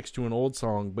remix to an old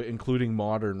song, but including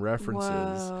modern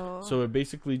references. Whoa. So it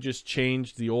basically just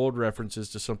changed the old references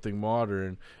to something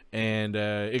modern, and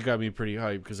it got me pretty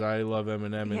hyped because I love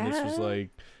Eminem, and this was Yeah.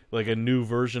 like a new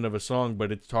version of a song, but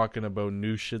it's talking about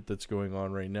new shit that's going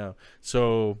on right now.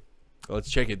 So let's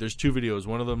check it. There's two videos.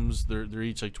 One of them's they're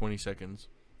each like 20 seconds.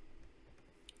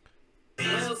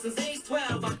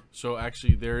 So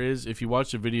actually there is, if you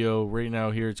watch the video right now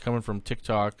here, it's coming from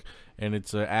TikTok and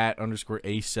it's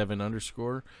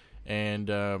 @_A7_,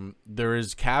 and there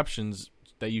is captions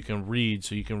that you can read,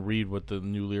 so you can read what the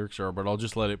new lyrics are, but I'll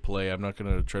just let it play. I'm not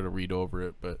going to try to read over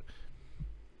it, but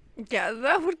Yeah,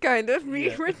 that would kind of be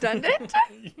redundant.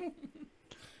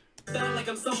 Felt like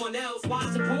I'm someone else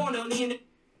watching porn on the internet.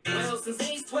 Well, since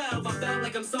age 12, I felt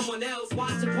like I'm someone else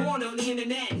watching porn on the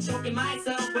internet, choking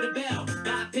myself with a bell.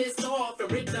 Got pissed off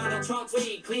and ripped Donald Trump's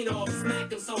weed clean off.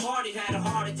 Smacked him so hard he had a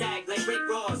heart attack like Rick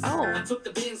Ross. I took the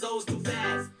benzos too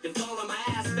fast, then fall on my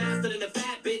ass faster than a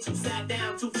fat bitch who sat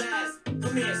down too fast.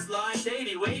 Come here, Sly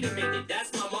Shady, wait a minute,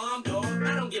 that's my mom, dog.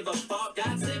 I don't give a fuck,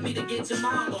 God sent me to get your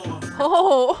mom off.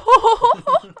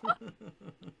 Oh.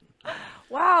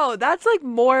 Wow, that's like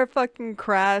more fucking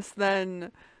crass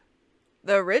than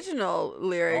the original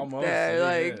lyric Almost, there. yeah,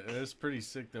 Like, yeah. It's pretty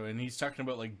sick though, and he's talking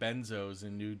about like benzos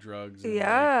and new drugs, and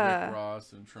Yeah. like Rick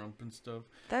Ross and Trump and stuff.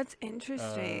 that's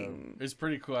interesting. It's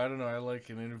pretty cool. I don't know. I like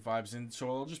it, and it vibes. And so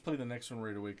I'll just play the next one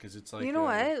right away because it's like You know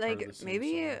what? part of Like, the same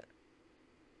maybe song.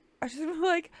 I just feel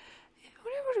like, I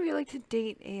wonder what it would be like to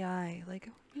date AI. Like,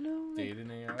 you know, like, Date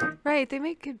an AI. right? They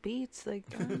make good beats. Like,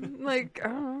 like I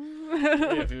don't know.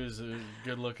 Yeah, if it was a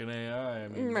good-looking AI, I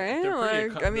mean, Right, they're pretty,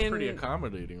 like, they're pretty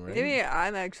accommodating, right? Maybe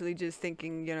I'm actually just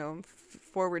thinking, you know,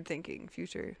 forward thinking,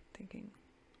 future thinking.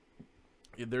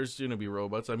 Yeah, there's gonna be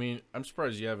robots. I mean, I'm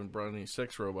surprised you haven't brought any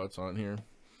sex robots on here.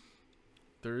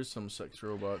 There is some sex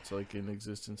robots like in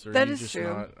existence. Or That you is just true.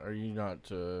 Not, are you not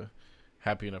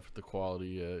happy enough with the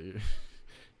quality?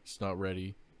 It's not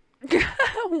ready.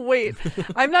 Wait,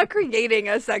 I'm not creating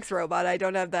a sex robot. I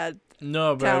don't have that.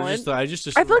 No, but talent. I just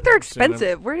I feel like they're saying I'm-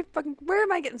 expensive. Where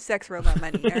am I getting sex robot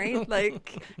money? All right,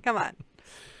 like, come on.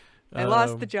 I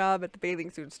lost the job at the bathing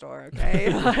suit store.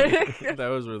 Okay, like, that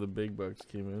was where the big bucks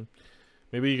came in.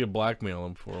 Maybe you could blackmail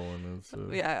them for one. That's,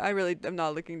 yeah, I really am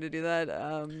not looking to do that.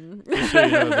 Just so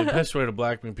you know, the best way to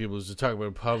blackmail people is to talk about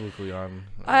it publicly on.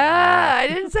 I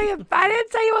didn't say it. I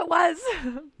didn't say who it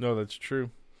was. No, that's true.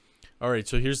 All right,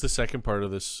 so here's the second part of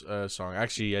this song.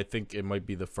 Actually, I think it might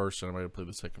be the first, and I might have played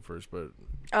the second first, but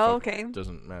Oh, fuck, okay. it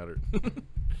doesn't matter.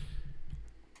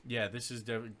 Yeah, this is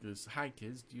definitely this. Hi,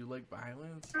 kids. Do you like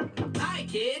violence? Hi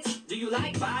kids, do you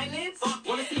like violence?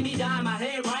 Wanna see me dye my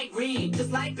hair bright green, just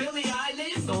like Billie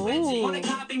Eilish? Oh. Wanna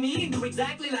copy me and do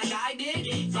exactly like I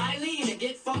did? Violin and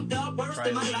get fucked up worse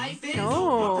than my life is.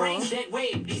 Oh. My brain's dead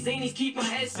weight, these zanies keep my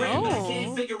head straight, but I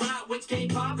can't figure out which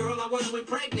K-pop girl I wanna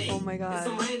impregnate. Oh my God. And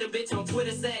some random bitch on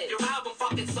Twitter said your album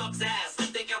fucking sucks ass. I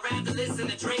think I'd rather listen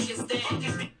to Drake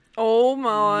instead. Oh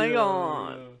my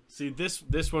God. See, this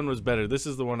one was better. This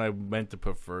is the one I meant to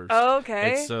put first. Oh,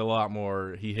 okay. It's a lot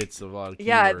more. He hits a lot of keywords.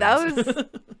 Yeah, that was.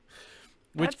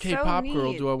 Which That's so K-pop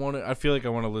girl neat. do I want to? I feel like I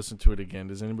want to listen to it again.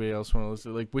 Does anybody else want to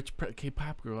listen? Like, which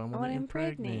K-pop girl I want to wanna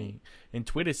impregnate? impregnate. And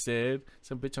Twitter said,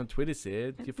 some bitch on Twitter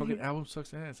said, your fucking album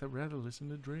sucks ass. I'd rather listen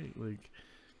to Drake. Like,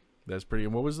 that's pretty.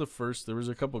 And what was the first? There was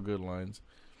a couple good lines.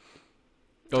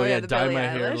 Oh, yeah, the dye Billie my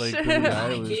hair Eilish. like Billie Hi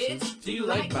Eilish. kids, do you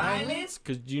like violence?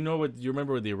 Because you know what? You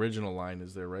remember what the original line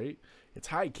is there, right? It's,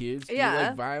 hi, kids. Do you Yeah.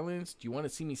 like violence? Do you want to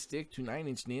see me stick 2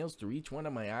 9-inch nails through each one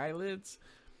of my eyelids?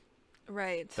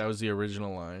 Right. That was the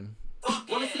original line.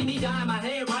 Wanna see me dye my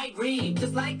hair bright green,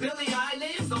 just like Billie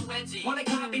Eilish? So edgy. Wanna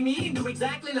copy me and do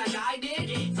exactly like I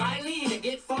did? Violin and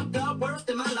get fucked up worse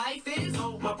than my life is?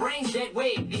 Oh, my brain's dead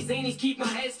weight. These zanies keep my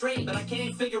head straight, but I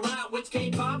can't figure out which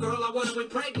K-pop girl I wanna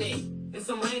impregnate. And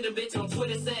some random bitch on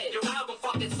Twitter said your album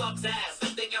fucking sucks ass. I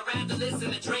think I'd rather listen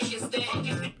to Drake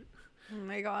instead. Oh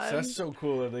my God. So that's so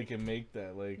cool that they can make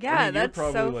that. Like, Yeah, I mean, that's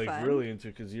you're probably so like fun. really into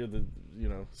because you're the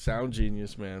sound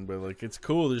genius, man. But like, it's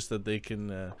cool just that they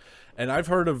can. And I've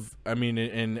heard of. I mean,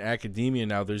 in academia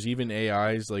now, there's even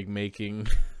AIs like making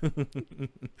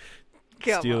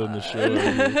stealing the show. Over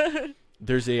here.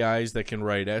 There's AIs that can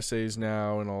write essays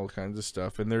now and all kinds of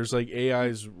stuff. And there's like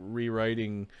AIs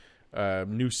rewriting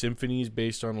new symphonies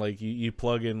based on like you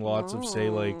plug in lots of say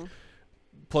like.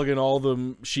 Plug in all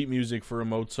the sheet music for a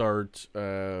Mozart,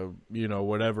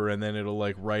 whatever, and then it'll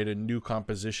like write a new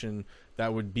composition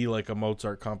that would be like a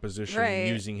Mozart composition Right.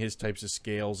 using his types of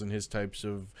scales and his types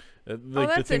of like the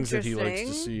that's things that he likes to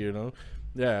interesting. see,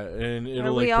 Yeah, and Are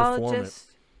it'll we like all perform just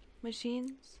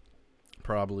machines? it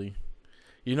probably.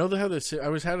 You know how this? I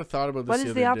had a thought about this. What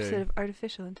is the other opposite day. of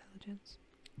artificial intelligence?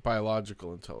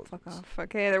 Biological intelligence. Fuck off.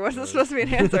 Okay, there wasn't supposed to be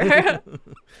an answer.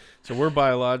 So we're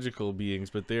biological beings,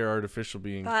 but they are artificial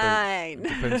beings. but Fine. It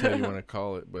depends how you want to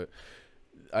call it. But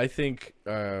I think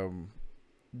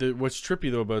what's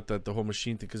trippy, though, about the whole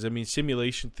machine thing, because, I mean,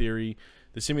 simulation theory,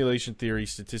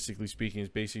 statistically speaking, is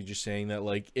basically just saying that,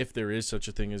 like, if there is such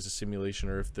a thing as a simulation,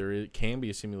 or if can be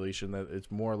a simulation, that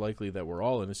it's more likely that we're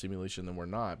all in a simulation than we're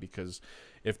not, because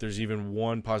if there's even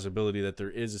one possibility that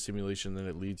there is a simulation, then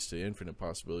it leads to infinite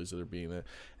possibilities of there being that.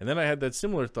 And then I had that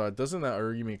similar thought. Doesn't that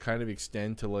argument kind of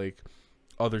extend to, like,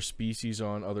 other species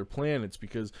on other planets?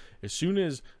 Because as soon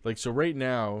as, like, so right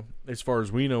now, as far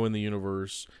as we know in the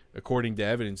universe, according to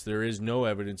evidence, there is no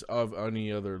evidence of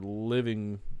any other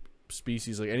living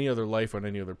species, like any other life on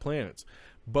any other planets.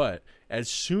 But as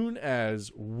soon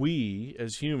as we,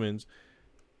 as humans,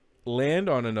 land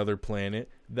on another planet,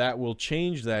 that will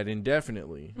change that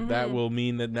indefinitely. Mm-hmm. That will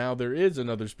mean that now there is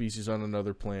another species on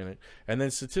another planet. And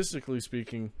then statistically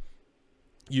speaking,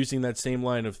 using that same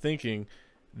line of thinking,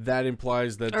 that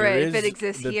implies that All there right, is if it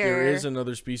exists that here. there is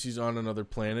another species on another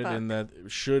planet, Fuck. and that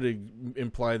should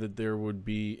imply that there would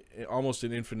be almost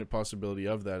an infinite possibility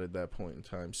of that at that point in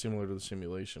time, similar to the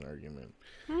simulation argument.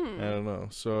 I don't know.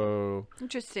 So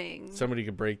Interesting. somebody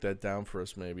could break that down for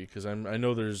us, maybe, because I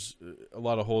know there's a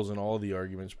lot of holes in all the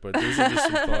arguments, but those are just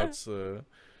some thoughts.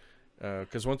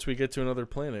 Because once we get to another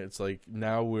planet, it's like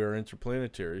now we're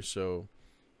interplanetary, so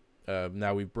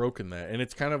now we've broken that. And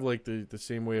it's kind of like the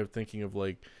same way of thinking of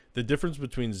like the difference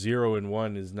between 0 and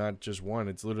 1 is not just 1,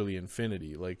 it's literally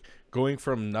infinity. Like going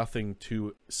from nothing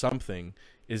to something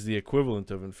is the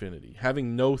equivalent of infinity.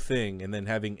 Having no thing and then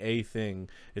having a thing,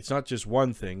 it's not just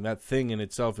one thing. That thing in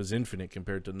itself is infinite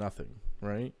compared to nothing,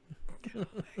 right? Oh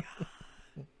my God.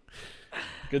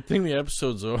 Good thing the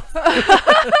episode's over.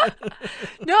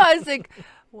 No, I was like,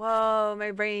 whoa,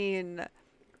 my brain.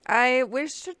 I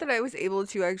wish that I was able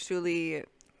to actually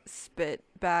spit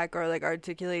back or like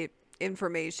articulate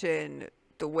information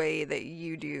the way that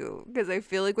you do, because I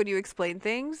feel like when you explain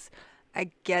things,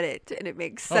 I get it and it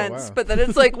makes sense. Wow. But then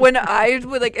it's like when I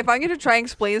would like if I'm gonna try and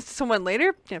explain this to someone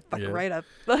later, fuck Yeah. right up.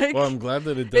 Like, Well, I'm glad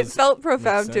that it does. it felt make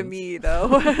profound to sense. me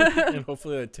though. And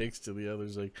hopefully that takes to the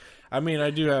others. Like, I mean,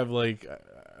 I do have like,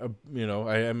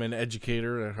 I am an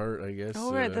educator at heart, I guess.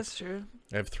 Oh right, that's true.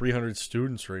 I have 300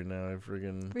 students right now. I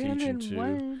friggin' teaching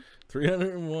to 301.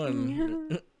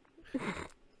 301.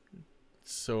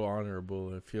 So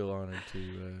honorable. I feel honored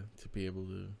to be able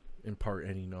to impart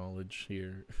any knowledge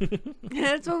here.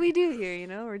 That's what we do here, you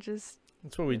know. We're just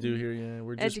That's what we do here. Yeah,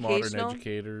 we're just modern Educational.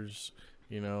 educators.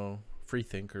 Free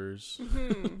thinkers.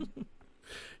 Mhm.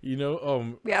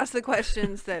 We ask the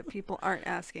questions that people aren't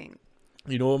asking.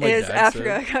 You know what my Is dad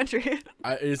Africa said? a country?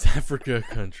 Is Africa a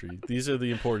country? These are the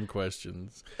important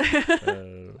questions.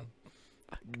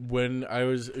 When I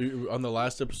was on the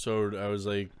last episode, I was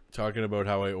like talking about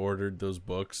how I ordered those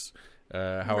books,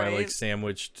 how I like Right.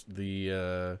 sandwiched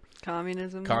the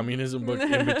Communism book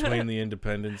in between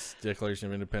the Declaration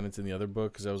of Independence and the other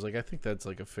book, because I was like, I think that's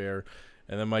like a fair.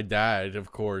 And then my dad,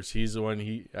 of course, he's the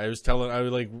one. I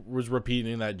was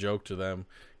repeating that joke to them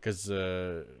because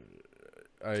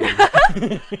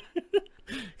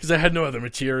because I had no other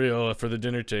material for the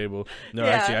dinner table. No, Yeah.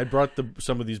 actually, I brought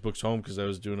some of these books home because I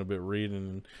was doing a bit of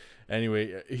reading.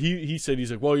 Anyway, he said,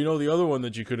 he's like, well, the other one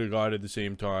that you could have got at the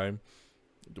same time,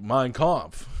 Mein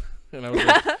Kampf. And I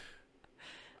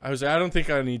was like, I don't think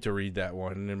I need to read that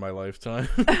one in my lifetime.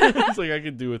 It's like I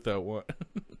could do with that one.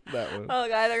 That one. Oh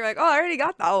god, they're like, oh, I already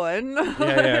got that one.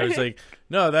 Yeah. I was like,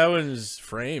 no, that one's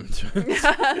framed.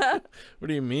 What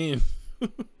do you mean?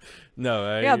 No,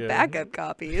 I got backup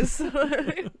copies.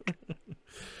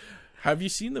 Have you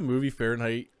seen the movie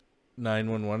Fahrenheit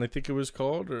 9/11? I think it was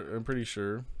called, or I'm pretty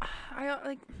sure.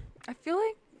 I feel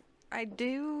like I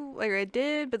do, like I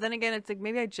did, but then again, it's like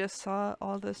maybe I just saw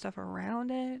all the stuff around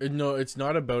it. No, it's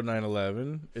not about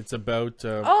 9/11. It's about.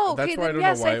 Okay, that's why I then don't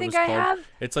yes, know why I it think was I called. have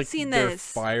It's like seen they're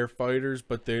this. firefighters,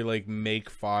 but they like make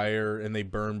fire and they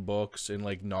burn books and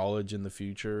like knowledge in the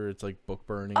future. It's like book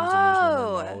burnings and there's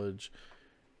no more knowledge.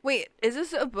 Wait, is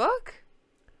this a book?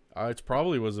 It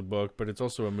probably was a book, but it's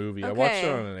also a movie. I watched it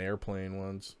Okay. on an airplane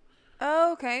once.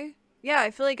 Oh, okay. Yeah, I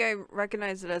feel like I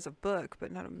recognize it as a book,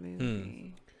 but not a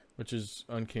movie. Which is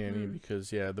uncanny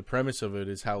because, the premise of it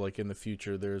is how, like, in the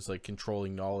future there's, like,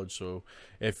 controlling knowledge. So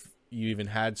if you even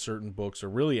had certain books, or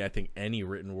really I think any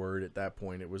written word at that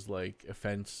point, it was, like,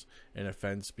 offense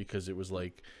because it was,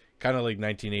 like, kind of like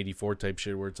 1984 type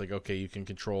shit where it's like, okay, you can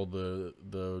control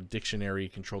the dictionary,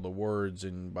 control the words,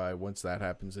 and once that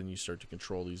happens, then you start to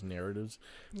control these narratives.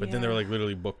 But then they're, like,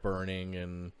 literally book burning,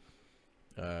 and,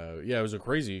 it was a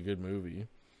crazy good movie.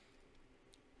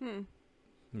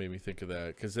 Made me think of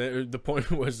that because the point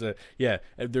was that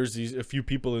there's a few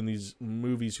people in these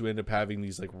movies who end up having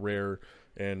these like rare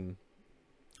and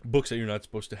books that you're not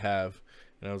supposed to have,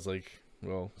 and I was like,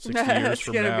 well, 60 years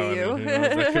from now, be you. who knows?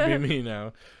 That could be me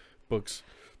now. Books,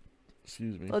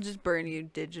 excuse me. They'll just burn you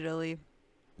digitally.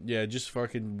 Yeah, just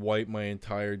fucking wipe my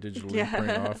entire digital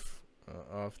imprint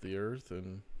off the earth,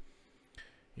 and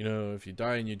if you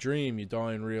die in your dream, you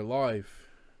die in real life.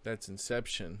 That's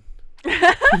Inception.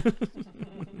 I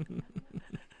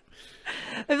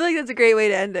feel like that's a great way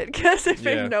to end it because it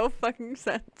made no fucking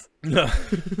sense. No.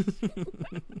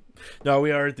 No,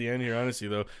 we are at the end here, honestly,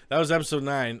 though. That was episode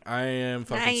 9. I am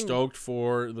fucking stoked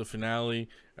for the finale.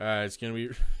 It's going to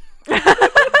be... 9!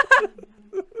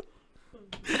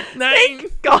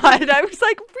 Thank God. I was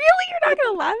like, really? You're not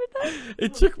going to laugh at that?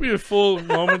 It took me a full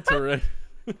moment to write.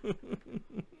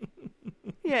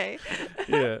 Yay.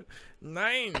 Yeah.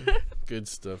 9! Good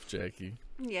stuff, Jackie.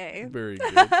 Yay. Very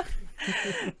good.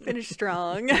 Finish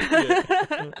strong.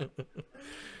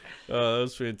 That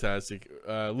was fantastic.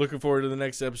 Looking forward to the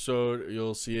next episode.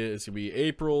 You'll see it. It's going to be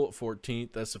April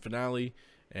 14th. That's the finale.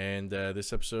 And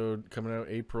this episode coming out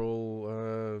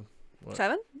April...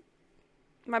 7?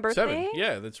 My birthday? 7.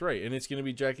 Yeah, that's right. And it's going to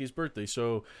be Jackie's birthday.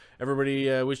 So everybody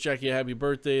wish Jackie a happy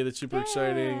birthday. That's super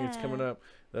exciting. It's coming up.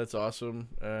 That's awesome.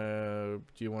 Do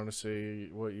you want to say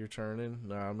what you're turning?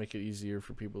 Nah, I'll make it easier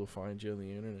for people to find you on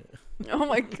the internet. Oh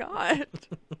my god.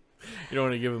 You don't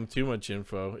want to give them too much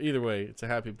info. Either way, it's a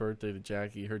happy birthday to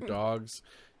Jackie. Her dogs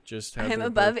just had I'm their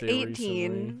above birthday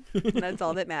 18. recently. That's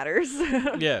all that matters.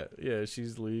 Yeah,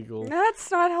 she's legal. That's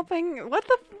not helping. What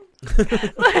the...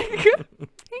 like,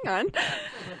 hang on.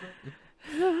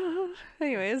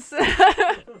 Anyways.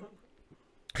 It'd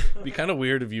be kind of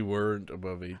weird if you weren't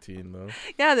above 18, though.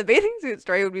 Yeah, the bathing suit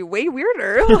story would be way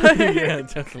weirder. Yeah,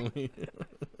 definitely.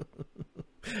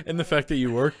 And the fact that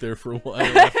you worked there for a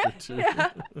while after, too.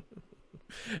 Yeah.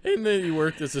 And then you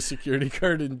worked as a security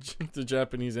guard in the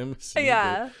Japanese embassy.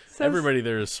 Yeah. So everybody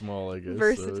there is small, I guess.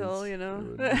 Versatile, so you know.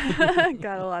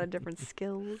 Got a lot of different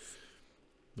skills.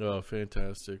 Oh,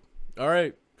 fantastic. All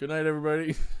right. Good night,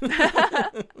 everybody.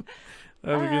 Have a good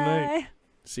night.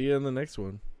 See you in the next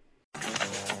one.